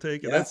it. We'll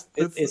take it. Yeah,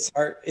 it's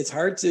hard. It's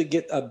hard to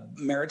get a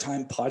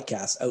maritime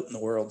podcast out in the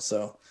world.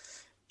 So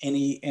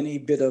any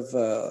bit of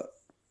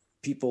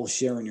people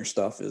sharing your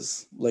stuff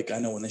is like, I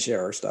know when they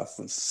share our stuff,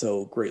 it's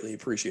so greatly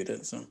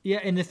appreciated. So yeah,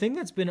 and the thing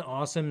that's been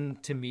awesome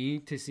to me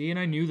to see, and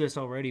I knew this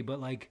already, but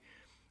like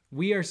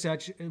we as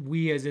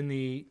in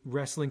the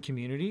wrestling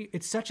community,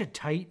 it's such a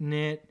tight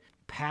knit,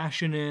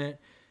 passionate,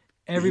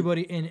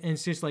 everybody, and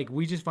it's just like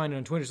we just find it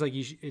on Twitter. It's like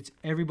it's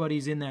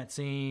everybody's in that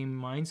same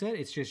mindset.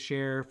 It's just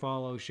share,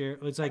 follow, share.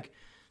 It's like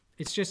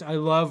it's just I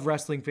love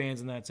wrestling fans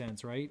in that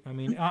sense, right? I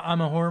mean,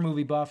 I'm a horror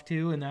movie buff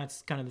too, and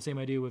that's kind of the same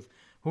idea with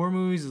horror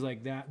movies is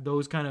like that.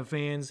 Those kind of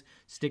fans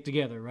stick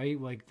together, right?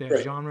 Like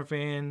they're genre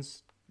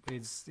fans.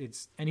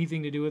 It's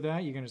anything to do with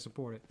that, you're going to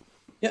support it.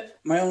 Yeah.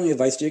 My only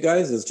advice to you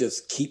guys is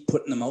just keep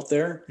putting them out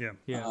there.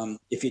 Yeah.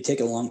 If you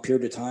take a long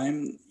period of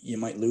time, you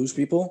might lose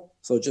people.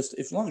 So just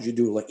as long as you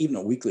do like even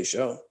a weekly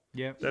show.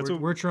 Yeah,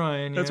 we're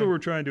trying. That's what we're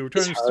trying to do. We're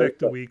trying to stick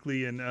to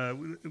weekly,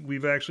 and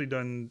we've actually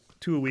done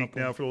 2 a week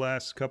now for the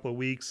last couple of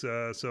weeks.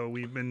 So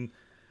we've been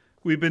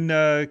keeping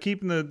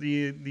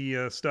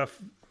the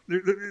stuff.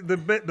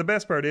 The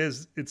best part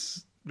is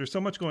there's so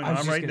much going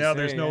on right now.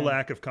 There's no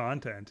lack of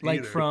content.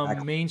 Like either.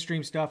 From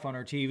mainstream stuff on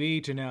our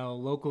TV to now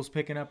locals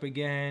picking up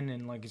again,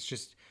 and like it's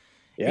just.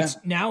 Yeah. It's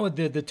now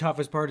the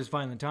toughest part is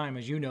finding the time,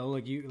 as you know,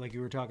 like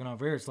you were talking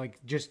off air. It's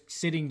like just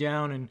sitting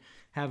down and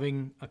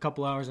having a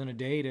couple hours in a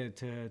day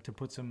to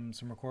put some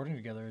recording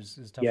together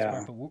is tough.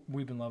 Part, but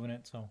we've been loving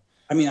it. So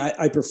I mean,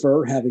 I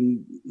prefer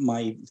having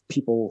my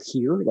people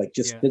here, like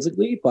just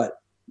physically, but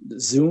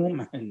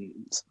Zoom and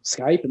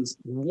Skype and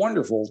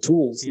wonderful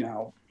tools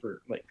now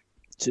for like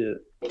to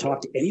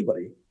talk to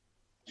anybody.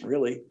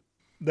 Really,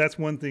 that's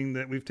one thing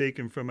that we've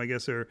taken from, I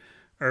guess,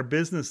 our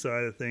business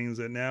side of things,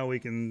 that now we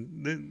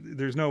can,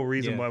 there's no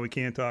reason why we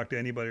can't talk to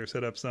anybody or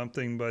set up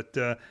something. But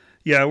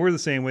we're the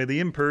same way. The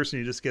in-person,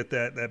 you just get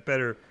that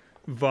better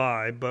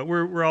vibe, but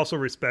we're also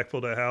respectful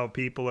to how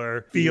people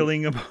are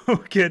feeling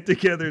about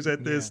get-togethers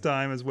at this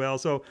time as well.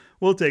 So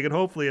we'll take it.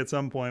 Hopefully at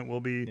some point we'll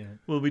be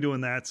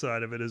doing that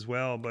side of it as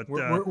well. But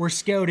we're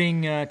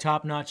scouting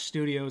top-notch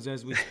studios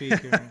as we speak.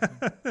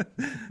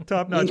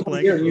 Top-notch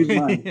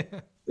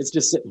blanket. It's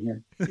just sitting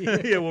here.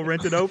 Yeah, we'll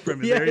rent it out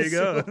from you. There you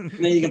go. And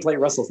then you can play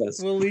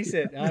WrestleFest. We'll lease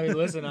it. I mean,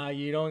 listen,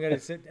 you don't got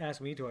to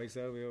ask me twice.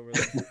 That'll be over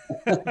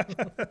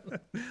there.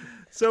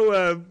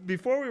 So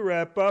before we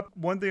wrap up,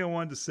 one thing I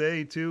wanted to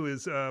say too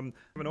is an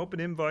open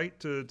invite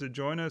to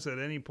join us at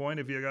any point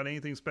if you got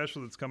anything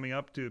special that's coming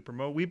up to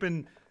promote. We've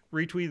been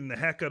retweeting the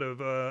heck out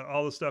of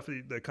all the stuff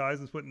that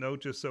Kaizen's putting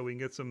out just so we can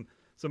get some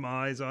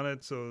eyes on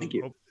it. So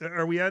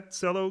are we at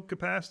sellout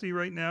capacity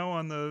right now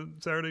on the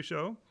Saturday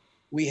show?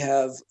 We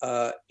have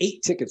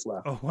 8 tickets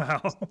left. Oh,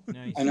 wow.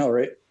 Nice. I know,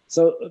 right?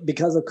 So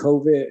because of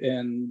COVID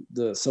and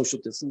the social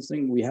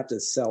distancing, we have to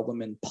sell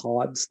them in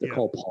pods. They're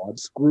called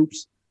pods,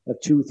 groups of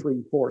 2,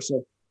 3, 4.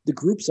 So the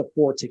groups of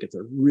 4 tickets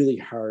are really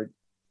hard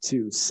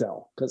to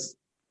sell because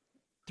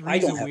I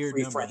don't have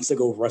 3 friends to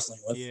go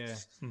wrestling with. Yeah.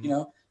 You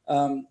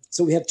know?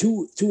 So we have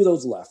two of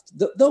those left.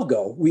 They'll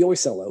go. We always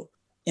sell out.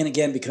 And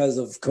again, because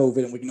of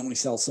COVID and we can only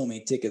sell so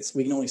many tickets,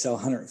 we can only sell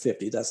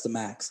 150. That's the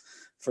max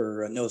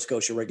for Nova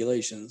Scotia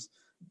regulations.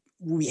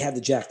 we had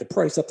to jack the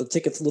price up the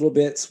tickets a little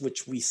bit,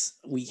 which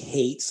we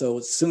hate. So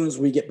as soon as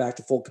we get back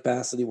to full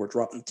capacity, we're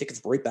dropping the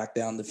tickets right back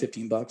down to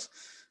 $15,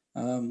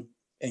 and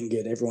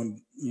get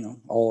everyone,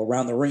 all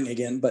around the ring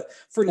again. But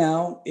for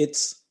now,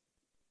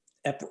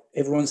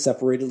 everyone's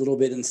separated a little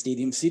bit in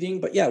stadium seating.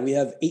 But yeah, we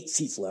have 8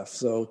 seats left,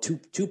 so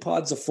two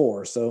pods of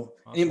 4. So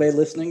anybody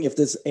listening, if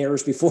this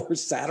airs before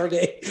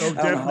Saturday, oh, I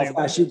don't know how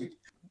fast you.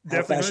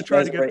 Definitely going to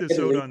try to get this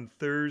out on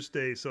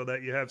Thursday so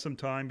that you have some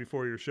time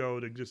before your show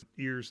to just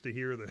ears to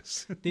hear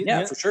this.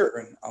 Yeah, for sure.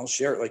 And I'll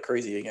share it like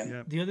crazy again.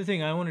 Yeah. The other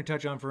thing I want to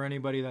touch on for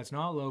anybody that's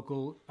not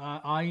local,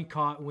 I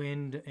caught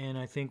wind, and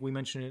I think we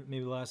mentioned it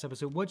maybe the last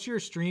episode. What's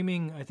your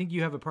streaming? I think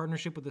you have a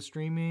partnership with a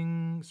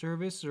streaming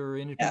service or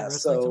independent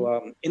wrestling.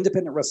 So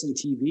Independent Wrestling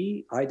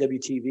TV,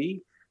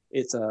 IWTV.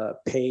 It's a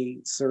pay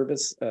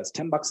service. It's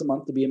 $10 a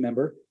month to be a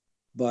member,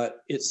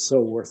 but it's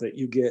so worth it.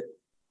 You get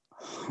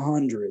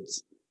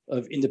hundreds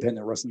of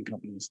independent wrestling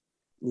companies,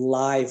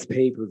 live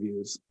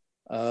pay-per-views.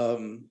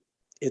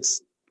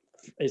 It's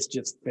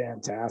just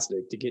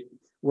fantastic to get.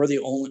 We're the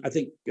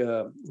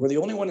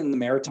only one in the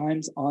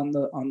Maritimes on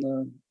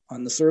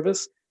the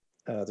service.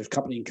 There's a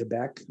company in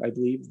Quebec, I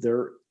believe,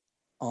 they're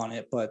on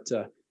it, but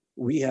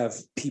we have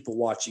people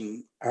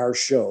watching our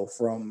show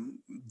from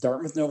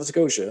Dartmouth, Nova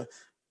Scotia,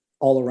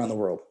 all around the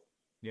world.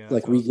 Yeah,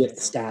 like we get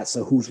stats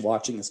of who's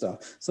watching and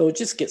stuff. So it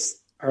just gets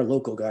our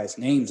local guys'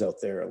 names out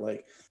there,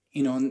 like.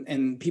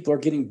 And people are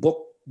getting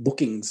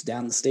bookings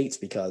down the States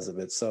because of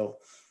it. So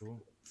cool.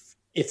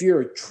 If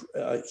you're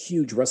a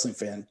huge wrestling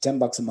fan,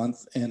 $10 a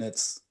month, and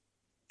it's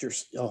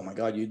just, oh my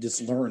God, you just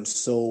learn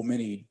so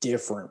many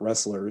different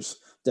wrestlers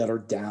that are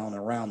down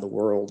around the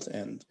world.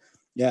 And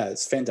yeah,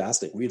 it's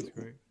fantastic. We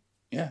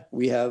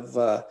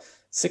have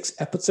 6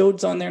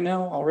 episodes on there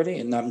now already,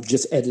 and I'm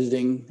just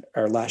editing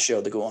our last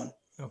show to go on.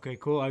 Okay,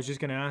 cool. I was just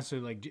going to ask, so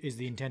is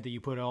the intent that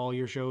you put all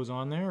your shows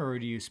on there, or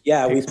do you?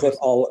 Yeah, we put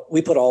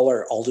all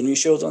our Alderney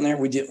shows on there.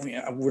 We're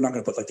not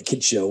going to put like the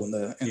kids show and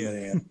the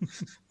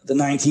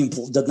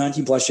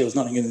 19 plus show is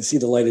not going to see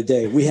the light of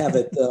day. We have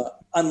it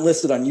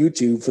unlisted on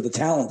YouTube for the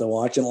talent to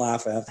watch and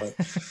laugh at. But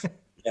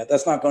yeah,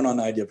 that's not going on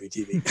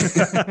IWTV.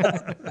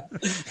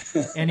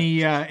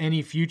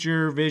 Any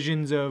future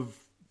visions of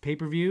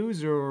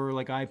pay-per-views or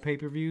like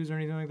pay-per-views or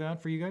anything like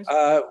that for you guys?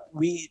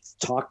 We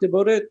talked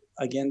about it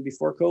again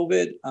before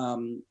COVID.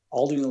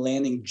 Alderney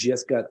Landing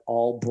just got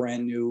all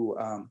brand new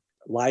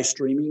live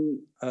streaming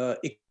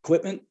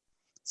equipment.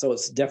 So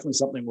it's definitely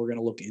something we're going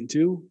to look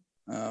into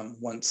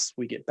once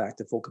we get back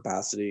to full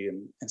capacity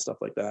and stuff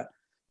like that.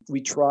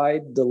 We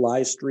tried the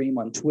live stream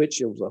on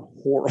Twitch. It was a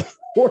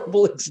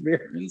horrible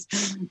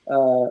experience.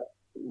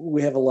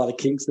 We have a lot of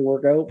kinks to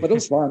work out, but it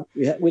was fun.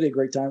 We had a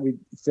great time. We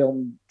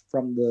filmed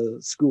from the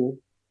school.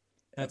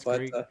 That's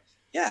great.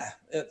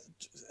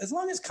 As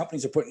long as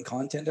companies are putting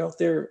content out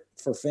there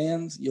for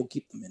fans, you'll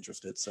keep them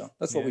interested. So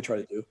that's what we try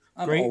to do.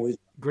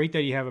 Great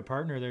that you have a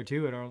partner there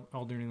too at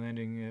Alderney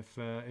Landing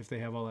if they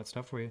have all that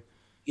stuff for you.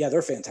 Yeah,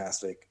 they're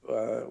fantastic.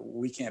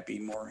 We can't be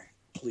more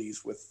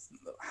pleased with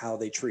how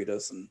they treat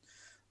us, and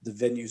the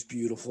venue's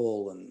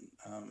beautiful, and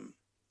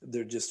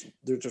they're just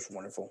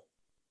wonderful.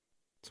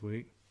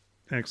 Sweet.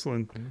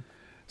 Excellent. Mm-hmm.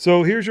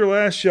 So here's your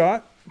last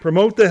shot.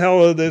 Promote the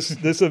hell of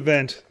this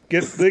event.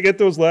 Get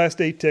those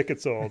last 8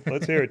 tickets sold.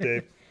 Let's hear it,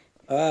 Dave.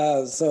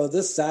 So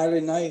this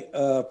Saturday night,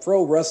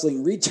 pro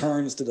wrestling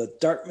returns to the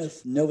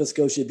Dartmouth, Nova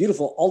Scotia,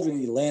 beautiful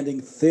Alderney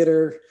Landing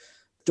Theater.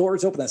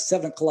 Doors open at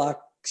 7:00.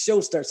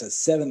 Show starts at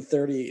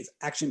 7:30. It's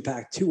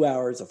action-packed 2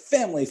 hours of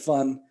family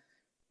fun,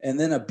 and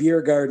then a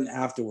beer garden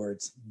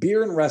afterwards.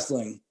 Beer and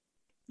wrestling.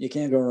 You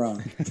can't go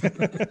wrong.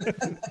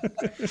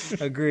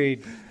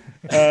 Agreed.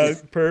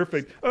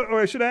 Perfect. Oh,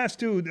 I should ask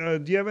too,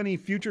 do you have any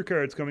future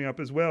cards coming up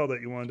as well that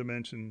you wanted to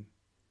mention?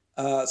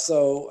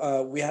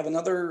 So we have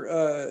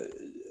another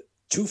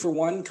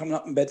 2-for-1 coming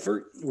up in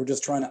Bedford. We're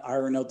just trying to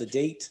iron out the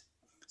date.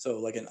 So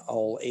like an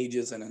all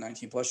ages and a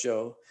 19 plus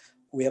show.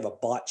 We have a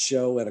bot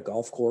show at a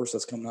golf course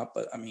that's coming up,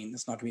 but I mean,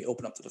 it's not going to be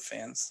open up to the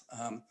fans.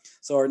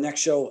 So our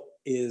next show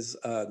is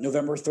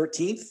November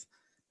 13th,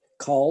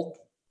 called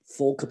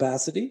Full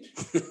Capacity.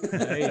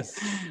 Nice.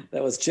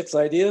 That was Chip's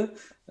idea.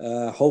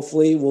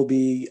 Hopefully we'll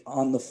be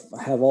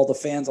have all the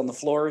fans on the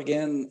floor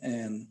again.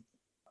 And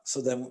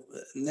so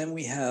then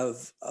we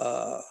have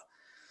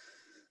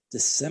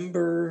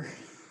December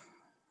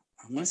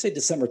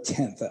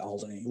 10th at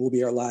Alderney will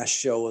be our last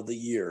show of the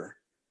year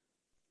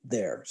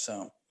there.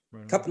 So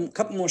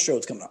couple more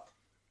shows coming up.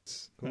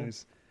 Cool.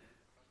 Nice.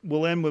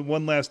 We'll end with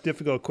one last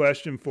difficult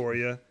question for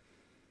you.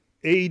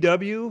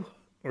 AEW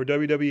or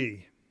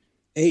WWE?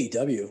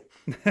 AEW.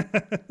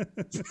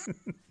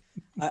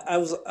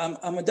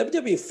 I'm a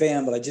WWE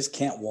fan, but I just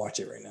can't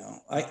watch it right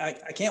now.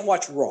 I can't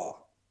watch Raw.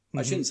 Mm-hmm.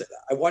 I shouldn't say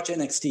that. I watch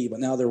NXT,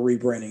 but now they're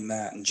rebranding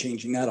that and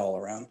changing that all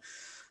around.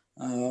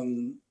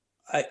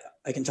 I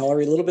can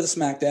tolerate a little bit of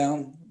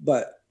SmackDown,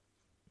 but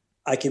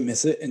I can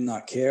miss it and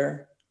not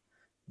care.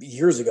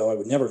 Years ago, I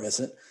would never miss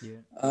it. Yeah.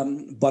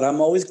 But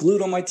I'm always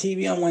glued on my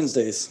TV on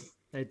Wednesdays.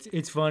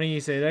 It's funny you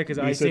say that because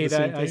I say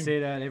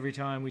that every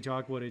time we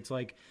talk about it. It's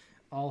like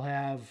I'll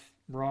have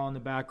Raw in the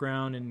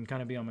background and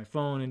kind of be on my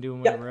phone and doing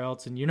whatever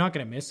else, and you're not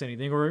going to miss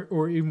anything,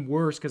 or even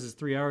worse, because it's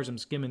 3 hours, I'm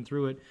skimming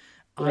through it.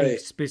 Right. I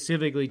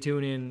specifically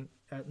tune in,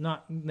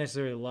 not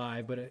necessarily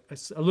live, but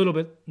a little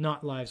bit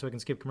not live, so I can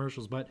skip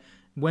commercials. But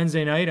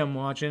Wednesday night I'm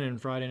watching,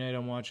 and Friday night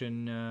I'm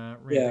watching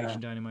Rampage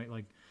and Dynamite.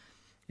 Like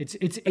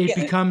it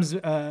becomes.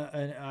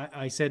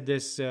 I said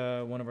this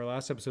one of our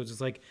last episodes.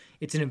 It's like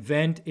it's an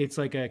event. It's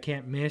like a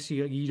can't miss.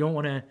 You don't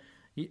want to.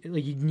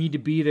 Like you need to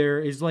be there.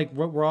 Is like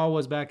what Raw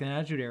was back in the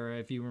Attitude Era,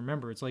 if you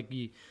remember. It's like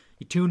you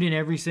tuned in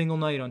every single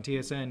night on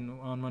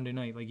TSN on Monday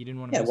night. Like you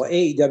didn't want to. Yeah, well,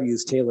 AEW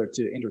is tailored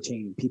to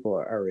entertain people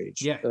our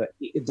age. Yeah,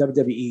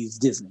 WWE is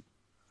Disney.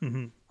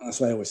 Mm-hmm.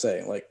 That's what I always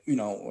say. Like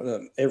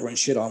everyone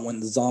shit on when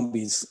the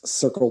zombies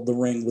circled the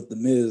ring with the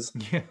Miz.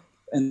 Yeah,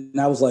 and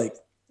I was like,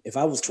 if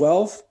I was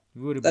 12,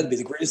 that'd be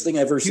the greatest thing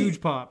I've ever seen. Huge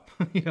pop.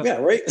 Yeah,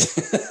 right.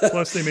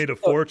 Plus, they made a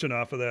fortune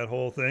off of that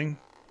whole thing.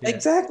 Yeah.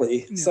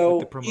 Exactly. Yeah,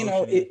 so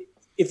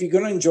if you're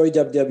going to enjoy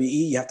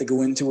WWE, you have to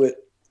go into it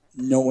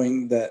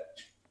knowing that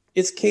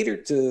it's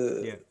catered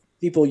to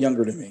people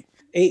younger than me.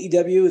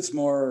 AEW, it's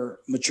more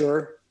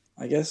mature,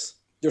 I guess.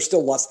 There's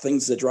still lots of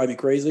things that drive me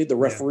crazy. The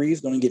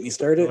referees, don't even get me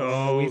started.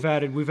 Oh, we've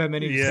had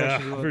many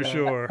discussions about for that.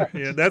 Sure.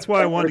 Yeah, that's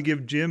why I wanted to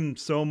give Jim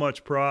so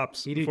much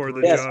props for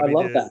the job I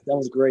love did. That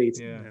was great.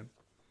 Yeah.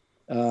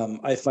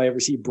 If I ever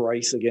see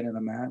Bryce again in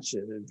a match,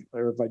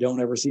 or if I don't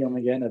ever see him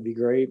again, that'd be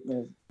great.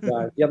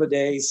 The other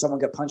day, someone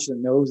got punched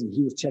in the nose, and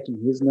he was checking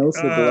his nose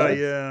for blood.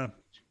 Yeah.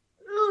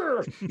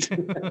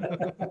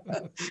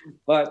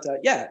 But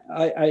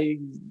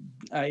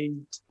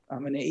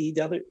I'm an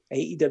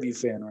AEW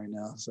fan right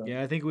now. So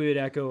yeah, I think we would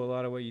echo a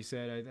lot of what you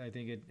said. I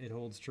think it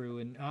holds true,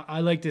 and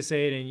I like to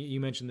say it. And you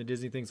mentioned the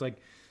Disney things, like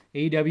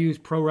AEW is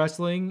pro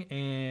wrestling,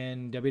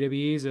 and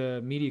WWE is a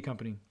media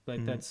company.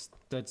 Like that's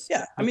what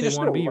they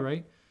want to be,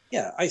 right?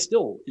 Yeah, I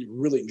still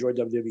really enjoy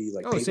WWE.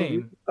 Like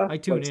same. I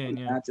tune in.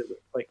 Yeah,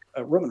 like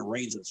Roman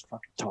Reigns is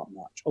fucking top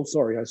notch. Oh,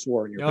 sorry, I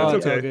swore in your. Oh,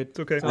 it's okay. It's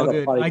okay. It's all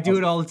good. I do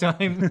it all the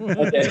time.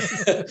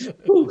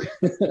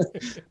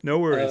 No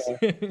worries.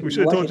 We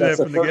should have told you that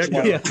from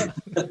the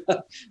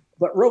get-go.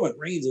 But Roman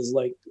Reigns is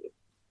like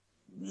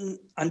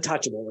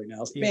untouchable right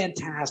now. It's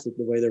fantastic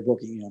the way they're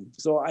booking him.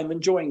 So I'm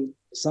enjoying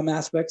some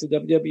aspects of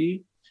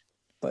WWE.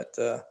 But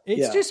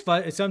it's just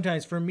fun.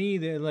 Sometimes for me,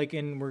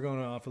 and we're going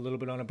off a little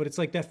bit on it, but it's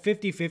like that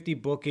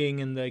 50-50 booking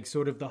and like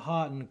sort of the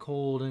hot and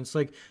cold. And it's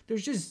like,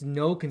 there's just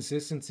no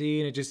consistency.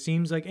 And it just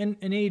seems like, and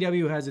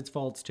AEW has its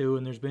faults too.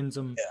 And there's been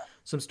some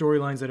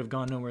storylines that have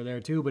gone nowhere there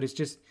too. But it's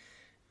just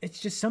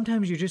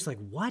sometimes you're just like,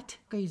 what?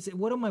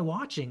 What am I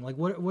watching? Like,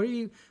 what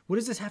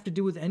does this have to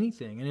do with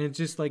anything? And it's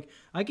just like,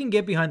 I can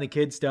get behind the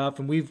kid stuff.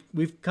 And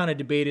we've kind of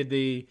debated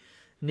the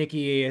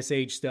Nikki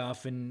ASH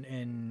stuff and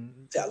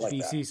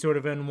BC sort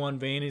of in one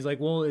vein. He's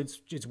like, well,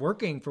 it's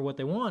working for what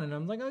they want. And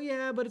I'm like, oh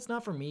yeah, but it's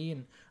not for me.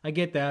 And I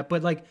get that.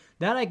 But like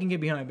that I can get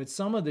behind. But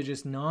some of the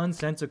just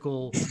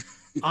nonsensical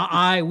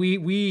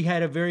we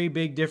had a very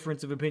big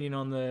difference of opinion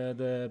on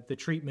the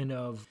treatment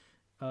of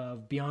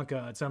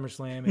Bianca at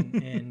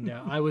SummerSlam and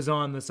I was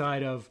on the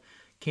side of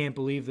can't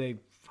believe they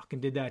fucking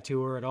did that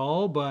to her at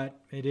all, but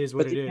it is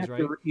what it is,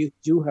 right? You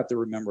do have to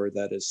remember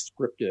that it's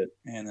scripted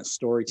and it's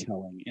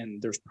storytelling,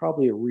 and there's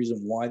probably a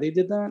reason why they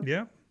did that.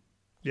 Yeah.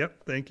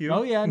 Yep. Thank you.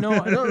 Oh yeah. No.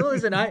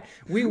 Listen,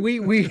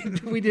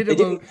 we did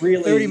about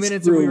really 30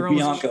 minutes and we were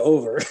almost Bianca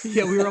over.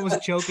 Yeah, we were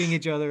almost choking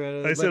each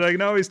other. I said I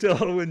can always tell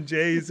when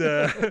Jay's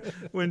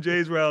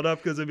riled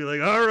up because I'd be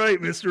like, "All right,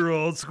 Mr.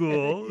 Old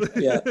School."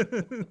 Yeah.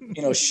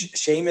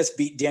 Sheamus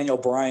beat Daniel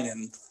Bryan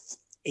in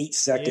 8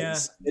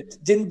 seconds. Yeah. It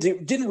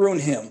didn't ruin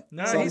him.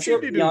 No, so he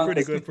seemed to do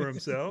pretty good for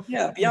himself.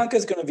 Yeah,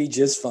 Bianca's going to be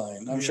just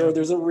fine. I'm sure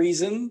there's a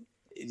reason.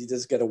 You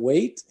just got to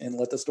wait and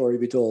let the story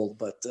be told.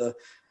 But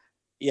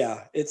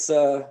it's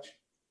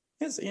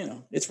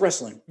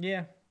wrestling.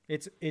 Yeah,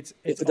 it's if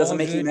it doesn't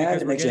make you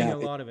mad, it makes you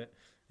happy. A lot of it,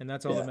 and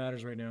that's all that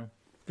matters right now.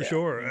 For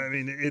sure. I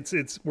mean, it's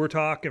we're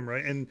talking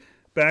right, and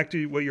back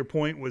to what your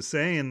point was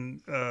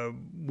saying.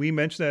 We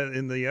mentioned that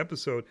in the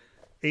episode.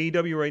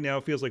 AEW right now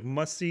feels like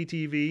must-see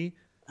TV.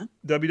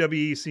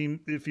 WWE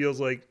it feels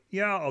like,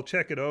 I'll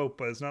check it out,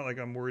 but it's not like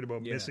I'm worried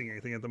about missing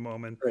anything at the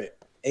moment. Right.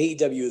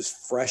 AEW is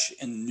fresh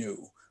and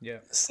new. Yeah.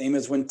 Same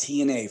as when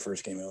TNA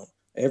first came out.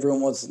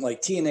 Everyone was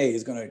like, TNA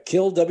is going to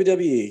kill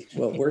WWE.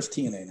 Well, where's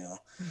TNA now?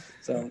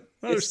 So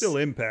there's still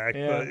Impact,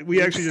 but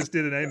we actually just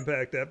did an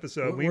Impact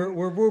episode.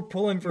 We're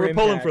pulling for Impact.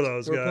 Pulling for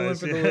those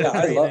guys.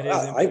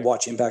 I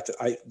watch Impact.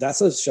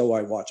 That's a show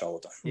I watch all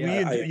the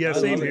time.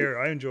 Same here.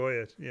 I enjoy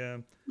it. Yeah.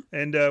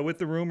 And with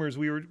the rumors,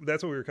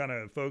 that's what we were kind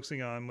of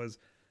focusing on was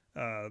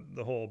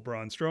the whole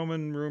Braun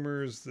Strowman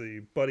rumors,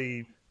 the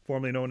Buddy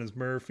formerly known as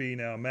Murphy,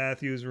 now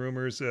Matthews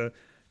rumors.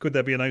 Could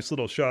that be a nice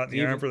little shot in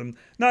the arm for them?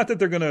 Not that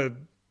they're going to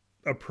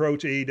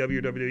approach AEW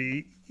or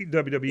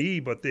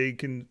WWE, but they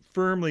can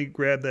firmly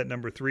grab that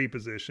number 3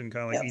 position,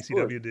 kind of like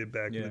ECW did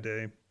back in the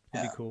day.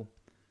 It'd be cool.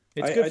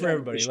 It's good for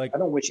everybody. I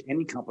don't wish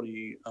any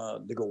company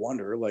to go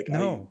under. Like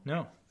no.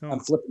 I'm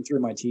flipping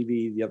through my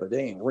TV the other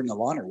day, and Ring of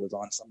Honor was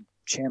on some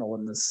channel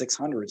in the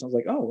 600s. I was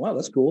like, oh wow,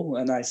 that's cool,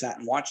 and I sat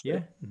and watched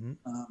it.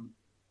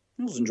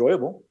 it was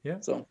enjoyable. Yeah.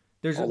 So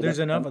There's all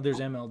enough. There's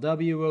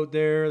MLW out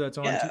there that's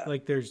on. Yeah.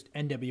 Like there's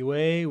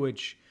NWA,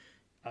 which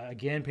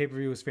again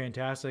pay-per-view was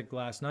fantastic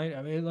last night.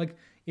 I mean, like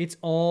it's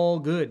all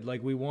good.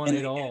 Like we want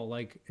it all.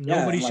 Like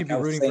nobody and should be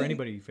rooting for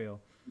anybody to fail.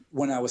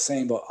 When I was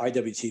saying about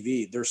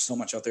IWTV, there's so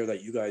much out there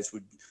that you guys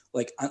would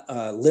like.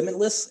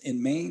 Limitless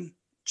in Maine,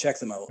 check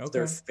them out. Okay.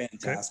 They're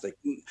fantastic.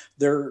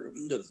 They're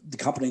the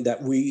company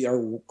that we are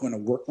going to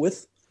work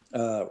with.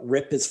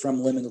 Rip is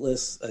from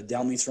Limitless.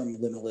 Delmy's from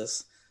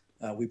Limitless.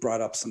 We brought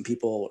up some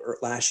people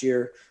last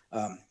year,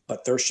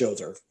 but their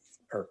shows are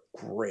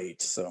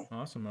great. So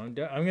awesome. I'm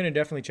going to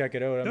definitely check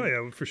it out.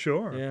 Yeah, for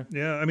sure.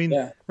 Yeah. I mean,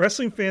 Yeah.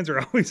 wrestling fans are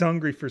always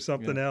hungry for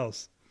something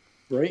else.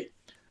 Right.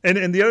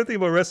 And the other thing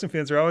about wrestling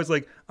fans are always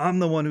like, I'm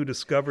the one who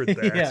discovered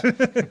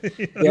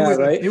that. Yeah,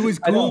 right. It was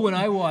cool when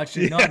I watched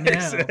it, not now.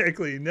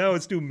 Exactly. No,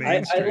 it's too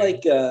mainstream.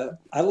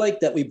 I like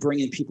that we bring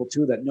in people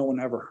too that no one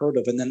ever heard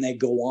of, and then they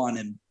go on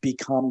and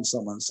become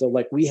someone. So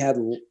like we had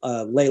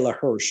Layla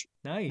Hirsch.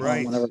 Nice.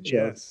 Right.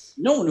 Yes.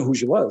 No one knew who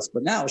she was,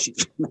 but now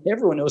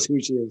everyone knows who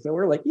she is. So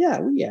we're like, yeah,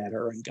 we had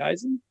her in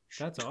Kaizen.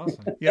 That's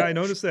awesome. Yeah, I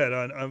noticed that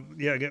on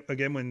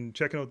again when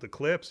checking out the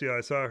clips. Yeah, I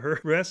saw her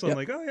wrestle. I'm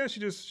like, oh yeah, she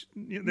just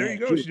there you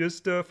go. She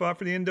just fought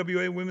for the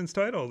NWA Women's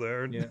title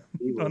there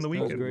on the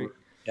weekend. Great.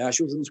 Yeah,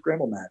 she was in the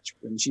scramble match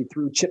and she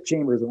threw Chip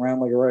Chambers around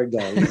like a rag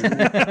doll.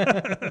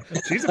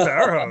 She's a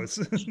powerhouse.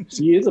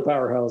 She is a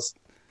powerhouse.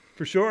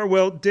 For sure.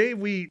 Well, Dave,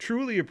 we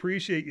truly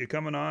appreciate you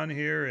coming on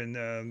here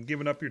and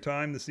giving up your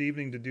time this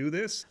evening to do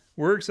this.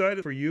 We're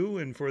excited for you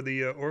and for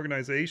the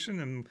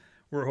organization, and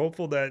we're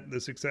hopeful that the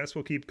success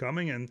will keep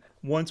coming. And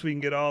once we can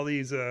get all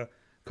these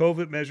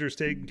COVID measures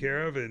taken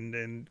care of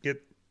and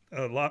get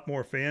a lot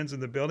more fans in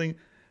the building,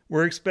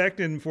 we're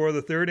expecting for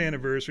the 3rd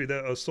anniversary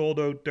that a sold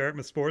out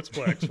Dartmouth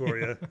Sportsplex for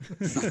you.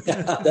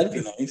 Yeah, that'd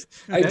be nice.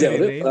 I doubt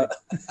it. But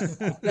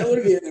that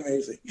would be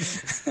amazing.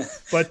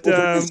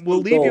 But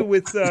we'll leave you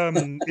with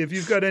if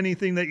you've got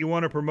anything that you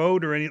want to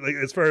promote or any like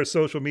as far as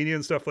social media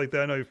and stuff like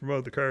that. I know you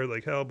promote the card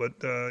like hell, but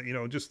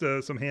just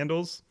some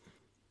handles.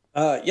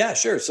 Yeah,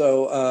 sure.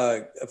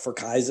 So for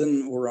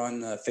Kaizen, we're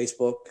on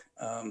Facebook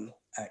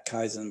at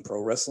Kaizen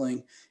Pro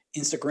Wrestling,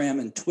 Instagram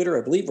and Twitter.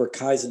 I believe we're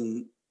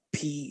Kaizen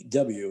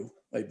PW.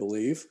 I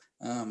believe.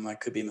 I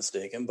could be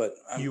mistaken, but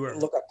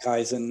look up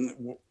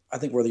Kaizen. I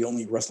think we're the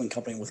only wrestling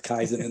company with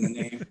Kaizen in the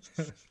name.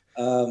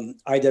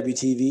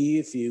 IWTV,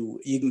 if you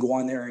can go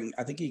on there and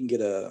I think you can get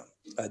a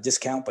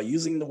discount by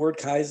using the word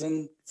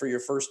Kaizen for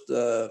your first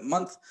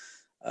month.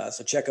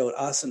 So check out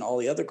us and all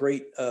the other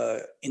great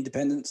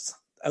independents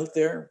out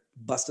there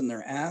busting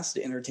their ass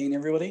to entertain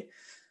everybody.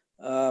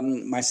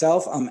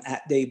 Myself, I'm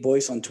at Dave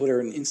Boyce on Twitter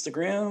and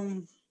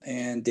Instagram,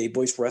 and Dave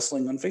Boyce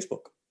Wrestling on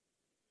Facebook.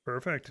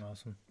 Perfect.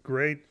 Awesome.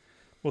 Great.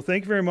 Well,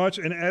 thank you very much.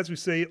 And as we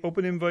say,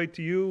 open invite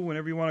to you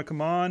whenever you want to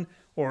come on,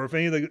 or if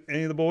any of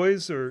the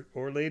boys or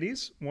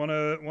ladies want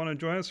to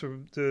join us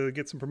to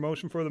get some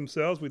promotion for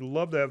themselves, we'd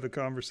love to have the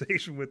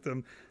conversation with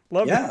them.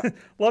 Love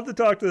to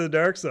talk to the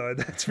dark side.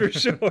 That's for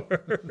sure.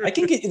 I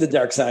can get you the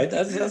dark side.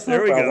 That's there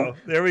no we problem. go.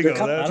 There we go.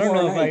 I don't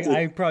know if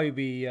I'd probably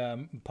be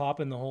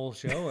popping the whole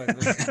show.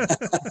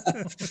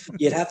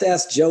 You'd have to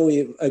ask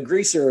Joey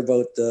Greaser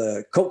about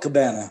Colt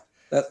Cabana.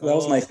 That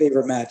was my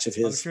favorite match of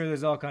his. I'm sure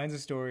there's all kinds of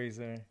stories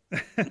there.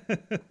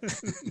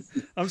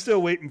 I'm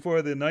still waiting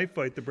for the knife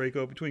fight to break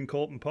out between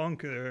Colt and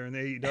Punk there in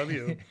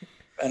AEW.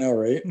 I know,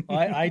 right?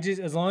 I just,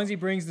 as long as he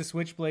brings the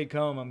switchblade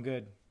comb, I'm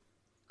good.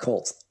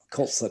 Colt's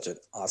such an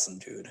awesome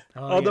dude.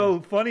 Although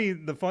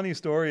the funny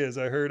story is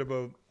I heard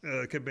about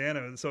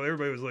Cabana. So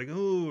everybody was like,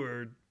 "Oh,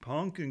 are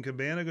Punk and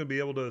Cabana going to be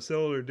able to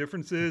settle their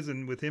differences?"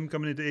 And with him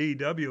coming into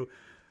AEW,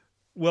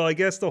 well, I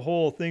guess the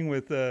whole thing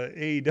with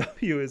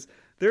AEW is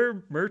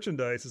their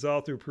merchandise is all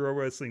through Pro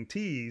Wrestling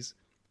Tees,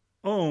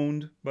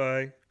 owned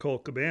by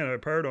Colt Cabana, a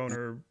part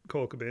owner of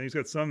Colt Cabana. He's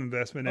got some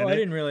investment in it. I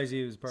didn't realize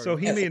he was part of it. So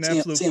he made an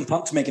absolute... CM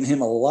Punk's making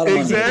him a lot of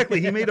money. Exactly.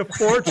 He made a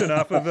fortune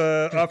off of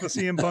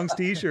CM Punk's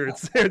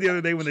T-shirts there the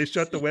other day when they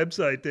shut the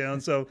website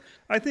down. So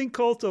I think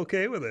Colt's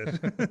okay with it.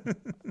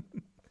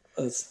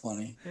 That's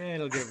funny. Yeah,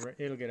 it'll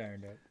get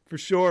ironed out. For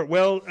sure.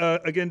 Well,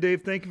 again,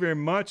 Dave, thank you very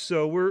much.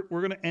 So we're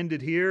going to end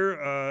it here.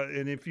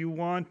 And if you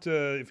want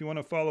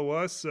to follow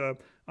us,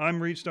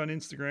 I'm reached on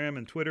Instagram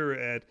and Twitter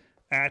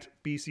at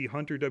BC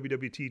Hunter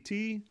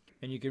WWTT.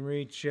 And you can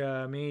reach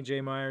me,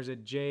 Jay Myers,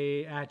 at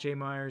J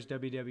Myers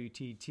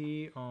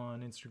WWTT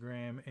on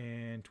Instagram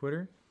and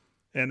Twitter.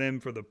 And then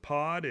for the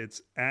pod,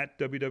 it's at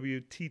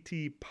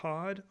WWTT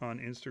Pod on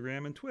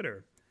Instagram and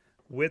Twitter.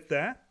 With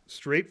that,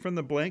 straight from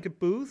the blanket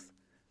booth,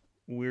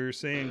 we're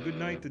saying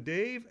goodnight to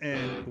Dave,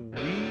 and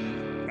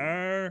we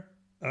are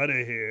out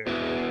of here.